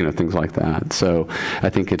here, you know, things like that. So I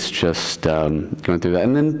think it's just going through that.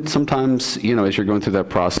 And then sometimes, you know, as you're going through that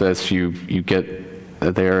process, you get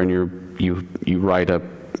there and you write a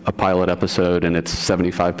pilot episode and it's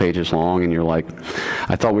 75 pages long, and you're like,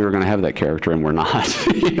 I thought we were going to have that character and we're not.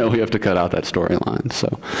 You know, we have to cut out that storyline.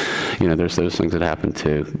 So, you know, there's those things that happen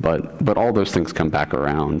too. But all those things come back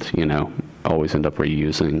around, you know, always end up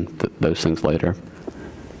reusing those things later.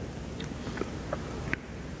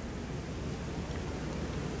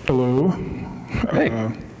 Hello. Hey.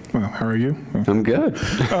 Well, how are you? I'm good.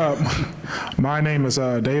 My name is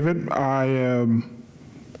David. I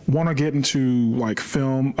want to get into like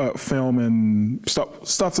film and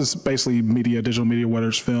stuff that's basically media, digital media, whether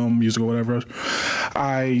it's film, music, or whatever.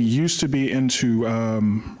 I used to be into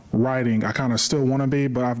writing. I kind of still want to be,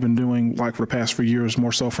 but I've been doing, like, for the past few years,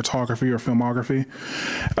 more so photography or filmography.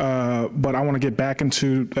 But I want to get back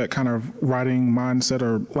into that kind of writing mindset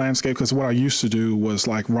or landscape, because what I used to do was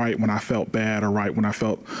like write when I felt bad or write when I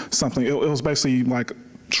felt something. It was basically like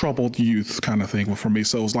troubled youth kind of thing for me.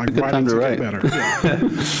 So it was like writing to get better. Yeah.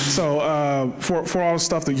 So for all the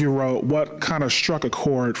stuff that you wrote, what kind of struck a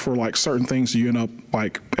chord for like certain things you end up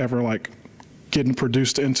like ever like getting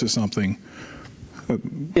produced into something?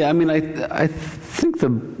 Yeah, I mean, I think the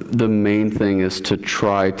main thing is to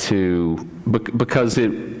try to, because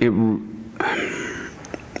it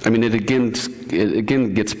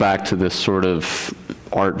again gets back to this sort of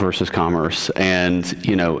art versus commerce, and,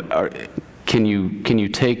 you know, can you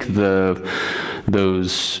take those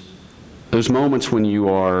moments when you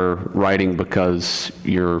are writing because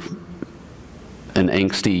you're an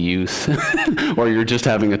angsty youth or you're just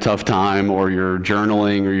having a tough time, or you're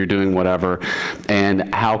journaling, or you're doing whatever,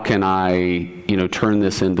 and how can I, you know, turn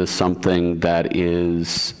this into something that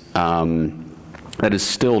is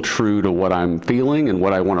still true to what I'm feeling and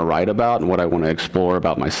what I want to write about and what I want to explore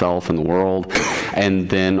about myself and the world, and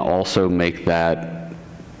then also make that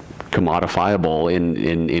commodifiable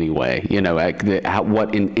in any way. You know,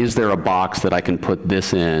 is there a box that I can put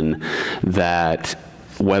this in, that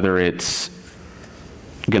whether it's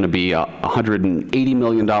going to be a $180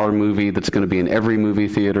 million movie that's going to be in every movie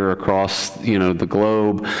theater across, you know, the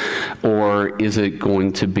globe, or is it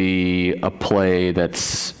going to be a play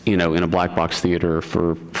that's, you know, in a black box theater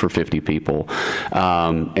for 50 people,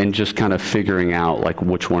 and just kind of figuring out like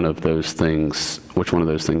which one of those things,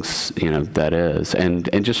 you know, that is, and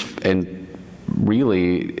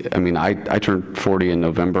really, I mean, I turned 40 in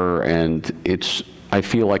November, and I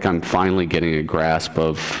feel like I'm finally getting a grasp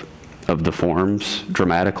of the forms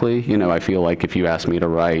dramatically. You know, I feel like if you ask me to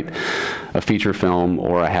write a feature film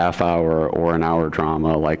or a half hour or an hour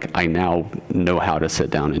drama, like, I now know how to sit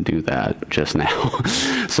down and do that just now.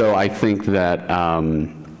 So I think that,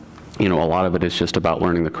 you know, a lot of it is just about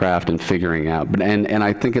learning the craft and figuring out, and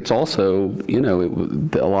I think it's also, you know,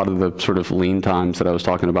 a lot of the sort of lean times that I was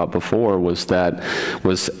talking about before was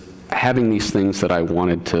having these things that I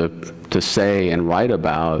wanted to say and write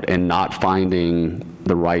about, and not finding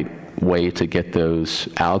the right way to get those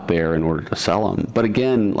out there in order to sell them. But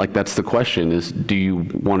again, like, that's the question, is do you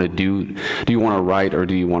want to write, or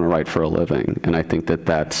do you want to write for a living? And I think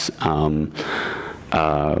that's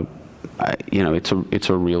you know, it's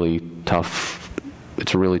a really tough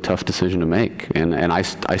decision to make, and I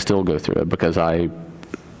still go through it because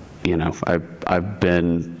you know, I've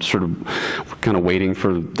been sort of kind of waiting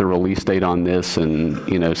for the release date on this, and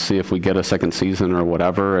you know, see if we get a second season or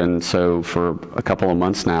whatever. And so for a couple of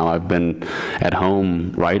months now, I've been at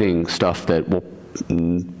home writing stuff that will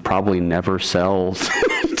probably never sell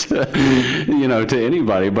to, you know, to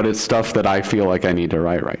anybody, but it's stuff that I feel like I need to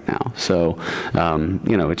write right now. So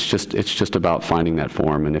you know, it's just about finding that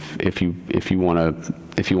form, and if you want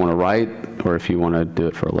to write, or if you want to do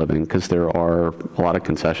it for a living, because there are a lot of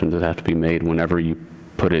concessions that have to be made whenever you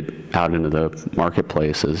put it out into the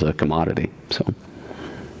marketplace as a commodity. So.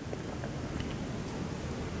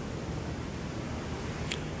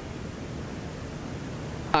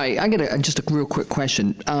 I got just a real quick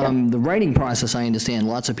question. The writing process, I understand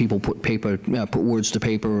lots of people put words to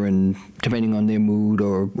paper, and depending on their mood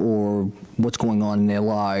or what's going on in their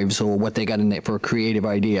lives or what they got in there for a creative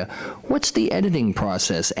idea. What's the editing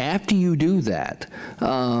process after you do that?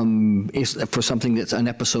 Is for something that's an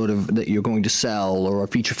episode that you're going to sell, or a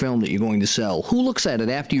feature film that you're going to sell. Who looks at it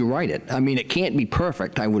after you write it? I mean, it can't be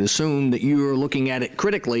perfect. I would assume that you're looking at it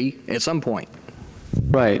critically at some point.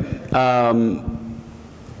 Right.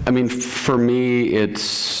 I mean, for me,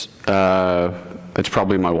 it's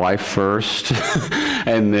probably my wife first,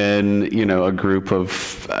 and then, you know, a group of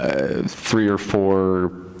 3 or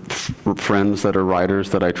 4 friends that are writers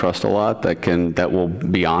that I trust a lot, that will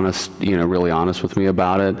be honest, you know, really honest with me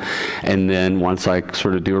about it. And then once I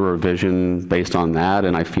sort of do a revision based on that,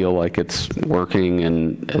 and I feel like it's working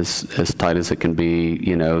and as tight as it can be,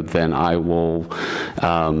 you know, then I will,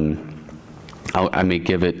 I may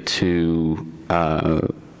give it to.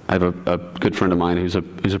 I have a good friend of mine who's a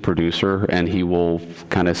producer, and he will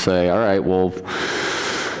kind of say, all right, well,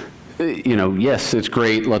 you know, yes, it's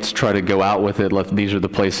great, let's try to go out with it, these are the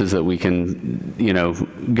places that we can, you know,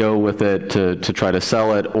 go with it to try to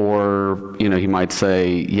sell it. Or, you know, he might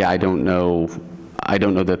say, yeah, I don't know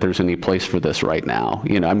that there's any place for this right now.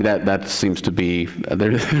 You know, I mean, that seems to be,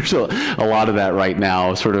 there's a lot of that right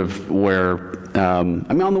now, sort of where, I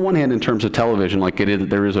mean, on the one hand, in terms of television, like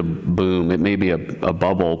there is a boom. It may be a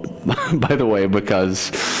bubble, by the way,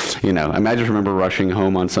 because, you know, I just remember rushing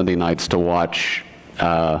home on Sunday nights to watch,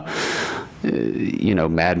 you know,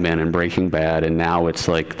 Mad Men and Breaking Bad, and now it's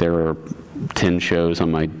like there are 10 shows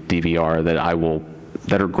on my DVR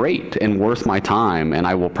that are great and worth my time, and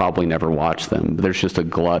I will probably never watch them. There's just a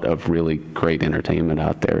glut of really great entertainment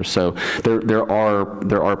out there. So there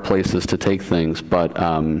are places to take things, but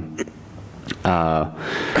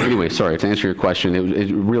anyway, sorry, to answer your question,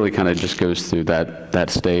 it really kind of just goes through that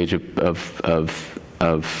stage of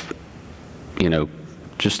you know,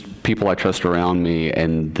 just people I trust around me,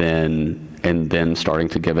 and then starting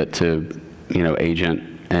to give it to, you know, agent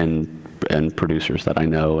and producers that I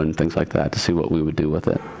know and things like that to see what we would do with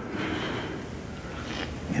it.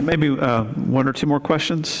 And maybe 1 or 2 more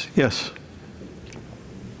questions. Yes.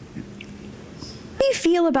 How do you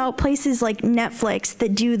feel about places like Netflix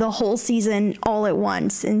that do the whole season all at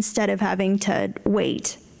once instead of having to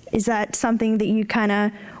wait? Is that something that you kind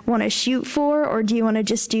of want to shoot for, or do you want to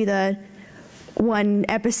just do the 1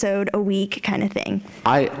 episode a week kind of thing?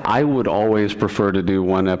 I would always prefer to do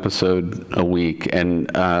 1 episode a week, and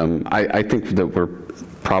I think that we're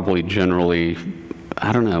probably generally,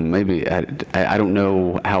 I don't know, maybe, I don't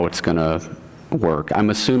know how it's going to work. I'm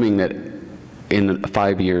assuming that in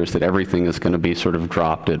 5 years that everything is going to be sort of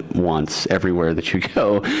dropped at once everywhere that you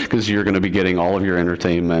go, because you're going to be getting all of your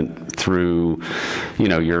entertainment through, you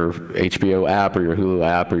know, your HBO app or your Hulu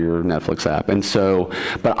app or your Netflix app. And so,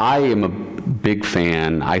 but I am a big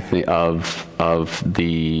fan, I think, of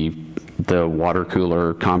the water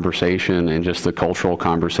cooler conversation and just the cultural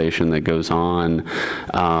conversation that goes on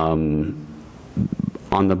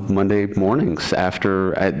the Monday mornings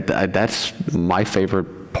after. That's my favorite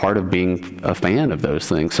part of being a fan of those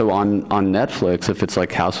things. So on Netflix, if it's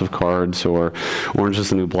like House of Cards or Orange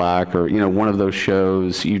is the New Black, or, you know, one of those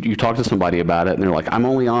shows, you talk to somebody about it and they're like, I'm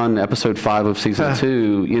only on episode 5 of season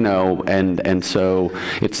 2, you know, and so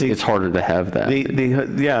it's harder to have that.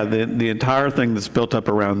 The entire thing that's built up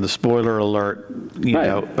around the spoiler alert, you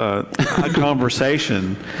know,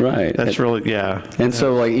 conversation. Right. That's really, yeah. And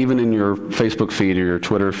so, like, even in your Facebook feed or your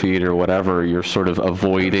Twitter feed or whatever, you're sort of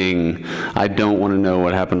avoiding, I don't want to know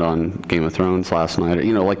what happened on Game of Thrones last night.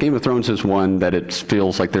 You know, like, Game of Thrones is one that it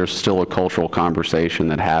feels like there's still a cultural conversation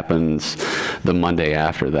that happens the Monday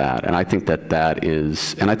after that. And I think that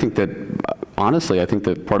is, and I think that honestly, I think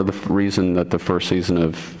that part of the reason that the first season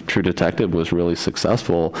of True Detective was really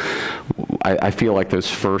successful, I feel like those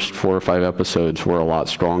first 4 or 5 episodes were a lot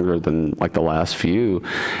stronger than like the last few,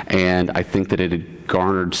 and I think that it had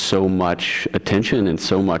garnered so much attention and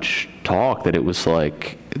so much talk that it was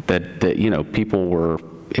like that you know, people were,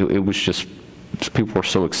 it was just, people were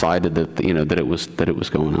so excited that, you know, that it was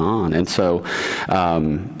going on, and so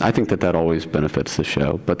I think that always benefits the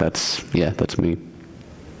show. But that's me.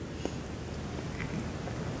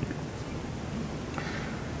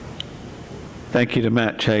 Thank you to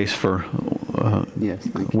Matt Chase for Yes,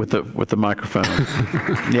 thank you. with the microphone.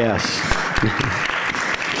 Yes.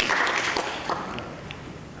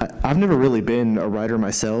 I've never really been a writer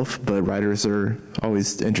myself, but writers are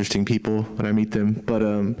always interesting people when I meet them. But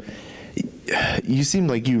you seem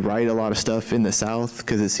like you write a lot of stuff in the South,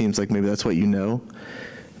 because it seems like maybe that's what you know.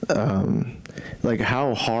 Like,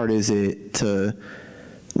 how hard is it to,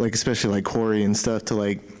 like, especially like Quarry and stuff, to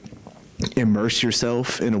like immerse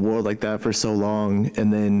yourself in a world like that for so long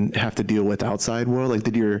and then have to deal with outside world? Like,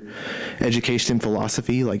 did your education in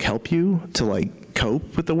philosophy like help you to like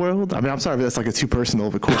cope with the world? I mean, I'm sorry if that's like a too personal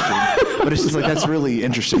of a question, but it's just like, that's really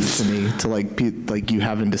interesting to me, to like be like you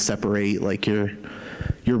having to separate like your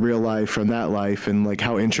real life from that life, and like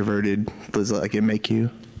how introverted does like it make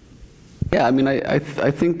you? Yeah, I mean, I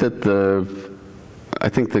think that the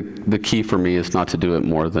key for me is not to do it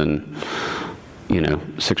more than, you know,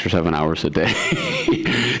 6 or 7 hours a day.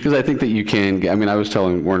 Because I think that you can, I mean, I was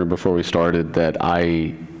telling Werner before we started that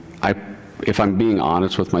if I'm being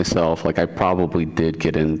honest with myself, like, I probably did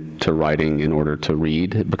get into writing in order to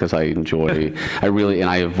read, because I enjoy, and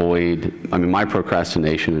I avoid, I mean, my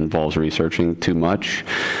procrastination involves researching too much,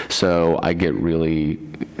 so I get really,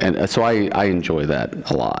 and so I enjoy that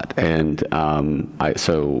a lot, and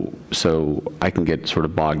so I can get sort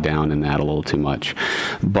of bogged down in that a little too much,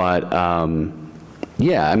 but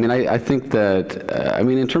yeah, I mean, I think that, I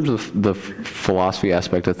mean, in terms of the philosophy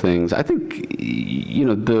aspect of things, I think, you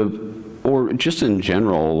know, or just in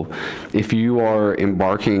general, if you are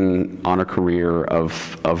embarking on a career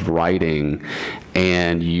of writing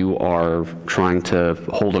and you are trying to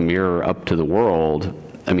hold a mirror up to the world,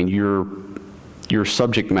 I mean, your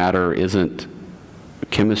subject matter isn't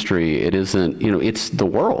chemistry, it isn't, you know, it's the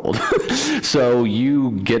world. So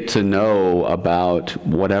you get to know about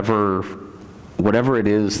whatever it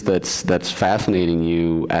is that's fascinating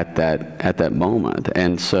you at that moment,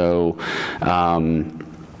 and so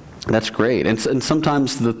that's great. And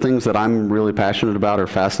sometimes the things that I'm really passionate about or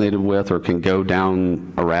fascinated with, or can go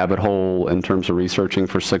down a rabbit hole in terms of researching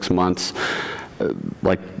for 6 months,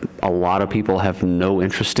 like a lot of people have no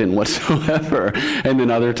interest in whatsoever. And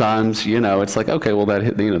then other times, you know, it's like, okay, well,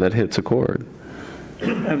 that hits a chord.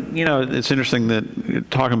 You know, it's interesting that you're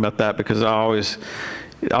talking about that, because it always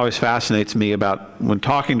fascinates me about, when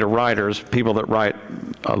talking to writers, people that write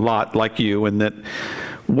a lot like you, and that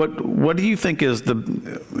what do you think is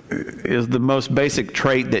the most basic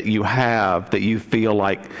trait that you have that you feel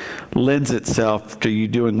like lends itself to you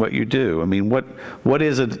doing what you do? I mean, what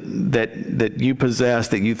is it that you possess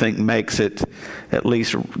that you think makes it, at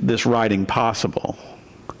least this writing, possible?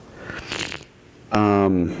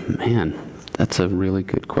 Man, that's a really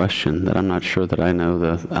good question that I'm not sure that I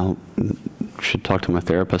know should talk to my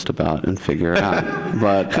therapist about and figure out.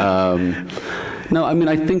 But no, I mean,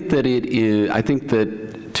 I think that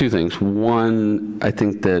two things. One, I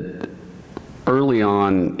think that early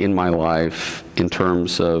on in my life, in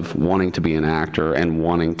terms of wanting to be an actor and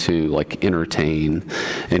wanting to like entertain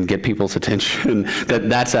and get people's attention,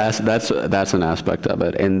 that's an aspect of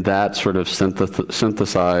it, and that sort of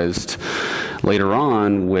synthesized later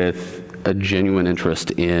on with a genuine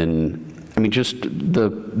interest in, I mean, just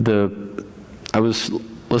I was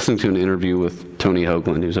listening to an interview with Tony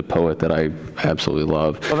Hoagland, who's a poet that I absolutely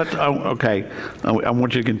love. Well, okay, I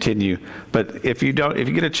want you to continue, but if you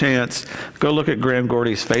get a chance, go look at Graham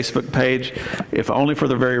Gordy's Facebook page, if only for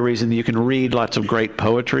the very reason you can read lots of great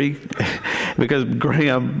poetry, because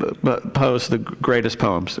Graham posts the greatest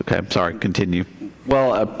poems. Okay, I'm sorry, continue.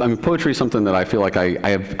 Well, I mean, poetry is something that I feel like I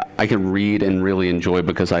can read and really enjoy,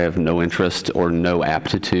 because I have no interest or no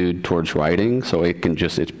aptitude towards writing, so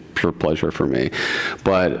it's pure pleasure for me.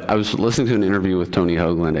 But I was listening to an interview with Tony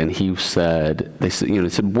Hoagland, and he said, they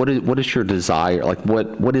said, what is your desire? Like,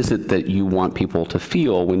 what is it that you want people to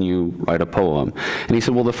feel when you write a poem? And he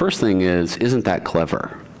said, well, the first thing is, isn't that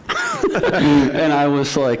clever? And I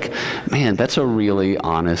was like, man, that's a really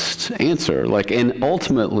honest answer. Like, and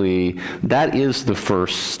ultimately, that is the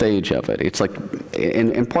first stage of it. It's like,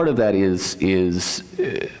 and part of that is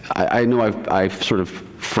I know I've sort of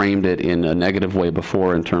framed it in a negative way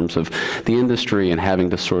before, in terms of the industry and having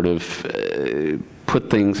to sort of put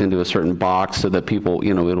things into a certain box so that people,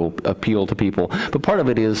 you know, it'll appeal to people. But part of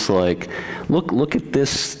it is like, look at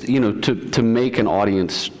this, you know, to make an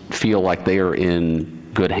audience feel like they are in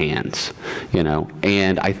good hands, you know.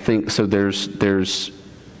 And I think so. There's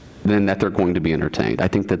then that they're going to be entertained. I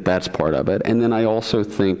think that that's part of it. And then I also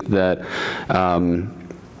think that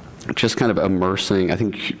just kind of immersing, I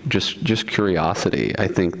think just curiosity. I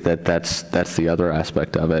think that that's the other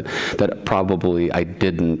aspect of it that probably I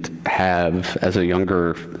didn't have as a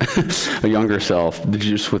younger self,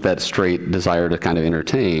 just with that straight desire to kind of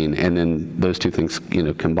entertain. And then those two things, you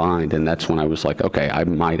know, combined, and that's when I was like, okay, I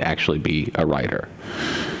might actually be a writer.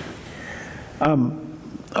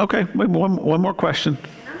 Okay, maybe one more question.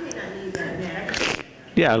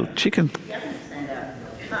 Yeah, she can.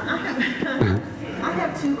 I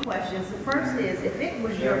have two questions. The first is, if it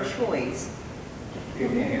was your choice,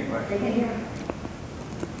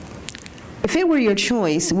 if it were your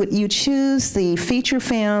choice, would you choose the feature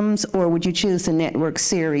films or would you choose the network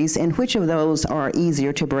series? And which of those are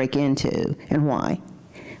easier to break into and why?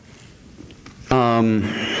 I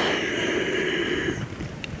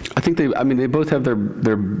think they both have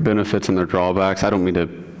their benefits and their drawbacks. I don't mean to,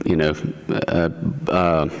 you know,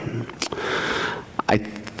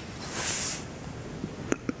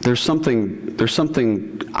 there's something,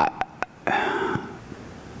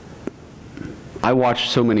 I watched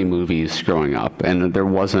so many movies growing up, and there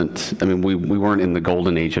wasn't, I mean, we weren't in the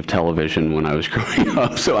golden age of television when I was growing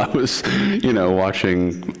up, so I was, you know,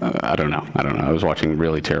 watching, I don't know, I was watching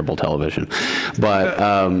really terrible television. But,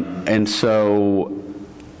 and so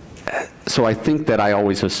I think that I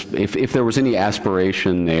always, if there was any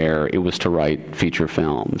aspiration there, it was to write feature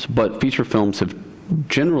films. But feature films have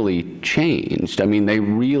generally changed. I mean, they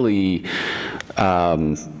really,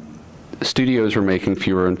 studios are making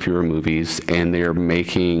fewer and fewer movies, and they're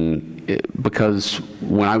making, because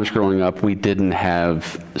when I was growing up, we didn't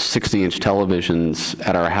have 60-inch televisions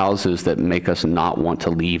at our houses that make us not want to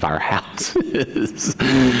leave our houses.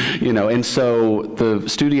 You know, and so the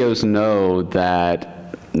studios know that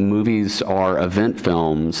movies are event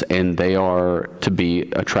films, and they are to be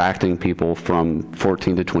attracting people from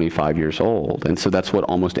 14 to 25 years old. And so that's what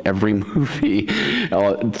almost every movie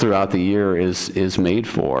throughout the year is made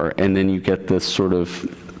for. And then you get this sort of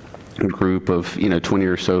group of, you know, 20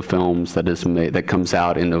 or so films that comes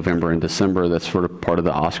out in November and December that's sort of part of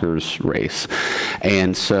the Oscars race.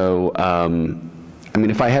 And so, I mean,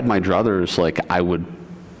 if I had my druthers, like, I would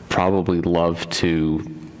probably love to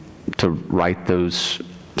write those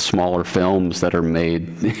smaller films that are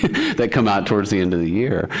made that come out towards the end of the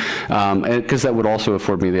year, because that would also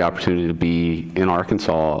afford me the opportunity to be in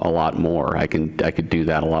Arkansas a lot more. I could do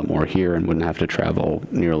that a lot more here and wouldn't have to travel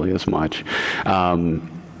nearly as much.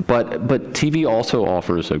 But TV also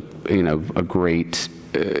offers a great,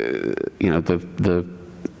 you know, the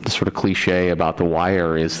sort of cliche about The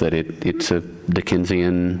Wire is that it's a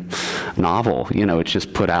Dickensian novel. You know, it's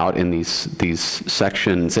just put out in these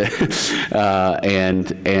sections,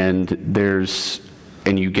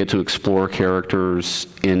 and you get to explore characters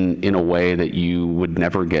in a way that you would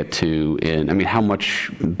never get to in, I mean, how much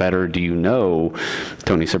better do you know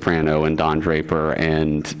Tony Soprano and Don Draper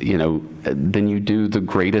and, you know, than you do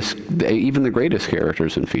even the greatest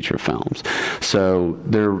characters in feature films. So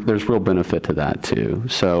there's real benefit to that too.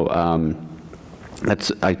 So that's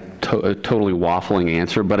a totally waffling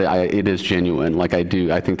answer, but it is genuine. Like, I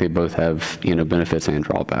think they both have, you know, benefits and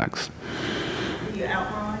drawbacks. Do you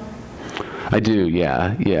outline? I do,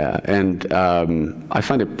 yeah, and I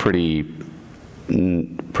find it pretty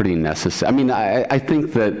necessary. I mean, I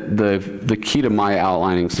think that the key to my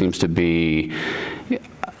outlining seems to be,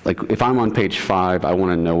 like, if I'm on page 5, I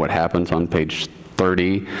want to know what happens on page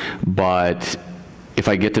 30, but if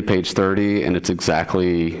I get to page 30 and it's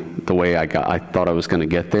exactly the way I thought I was going to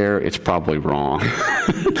get there, it's probably wrong.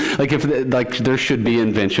 Like, there should be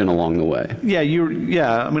invention along the way. Yeah,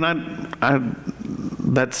 I mean,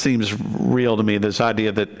 that seems real to me, this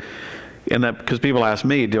idea that, because people ask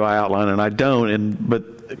me, do I outline, and I don't,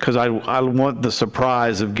 but because I want the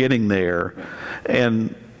surprise of getting there,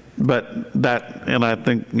 and I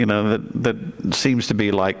think, you know, that seems to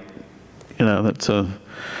be like, you know,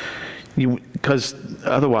 because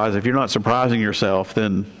otherwise, if you're not surprising yourself,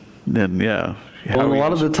 then yeah. Well, a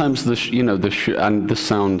lot of the times, this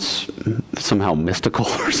sounds somehow mystical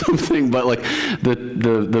or something, but like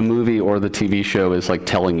the movie or the TV show is like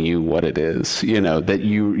telling you what it is. You know, that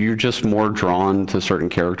you're just more drawn to certain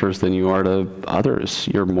characters than you are to others.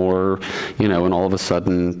 You're more, you know, and all of a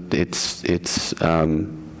sudden it's. I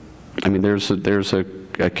mean, there's a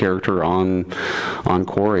character on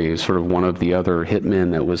Quarry, sort of one of the other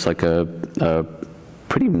hitmen that was like a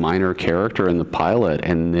pretty minor character in the pilot,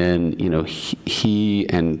 and then, you know, he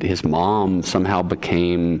and his mom somehow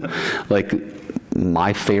became like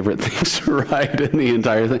my favorite things to write in the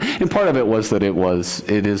entire thing. And part of it was that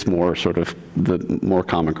it is more sort of the more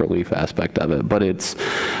comic relief aspect of it, but it's,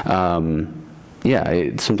 yeah,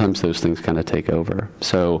 sometimes those things kind of take over.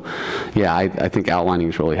 So, yeah, I think outlining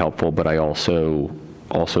is really helpful, but I also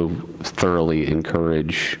thoroughly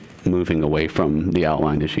encourage moving away from the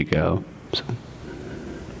outline as you go. So.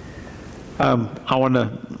 I want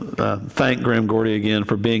to thank Graham Gordy again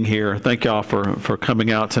for being here. Thank y'all for coming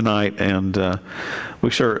out tonight, and we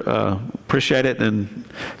sure appreciate it, and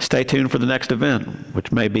stay tuned for the next event,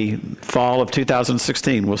 which may be fall of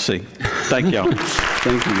 2016. We'll see. Thank y'all.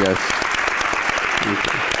 Thank you, guys.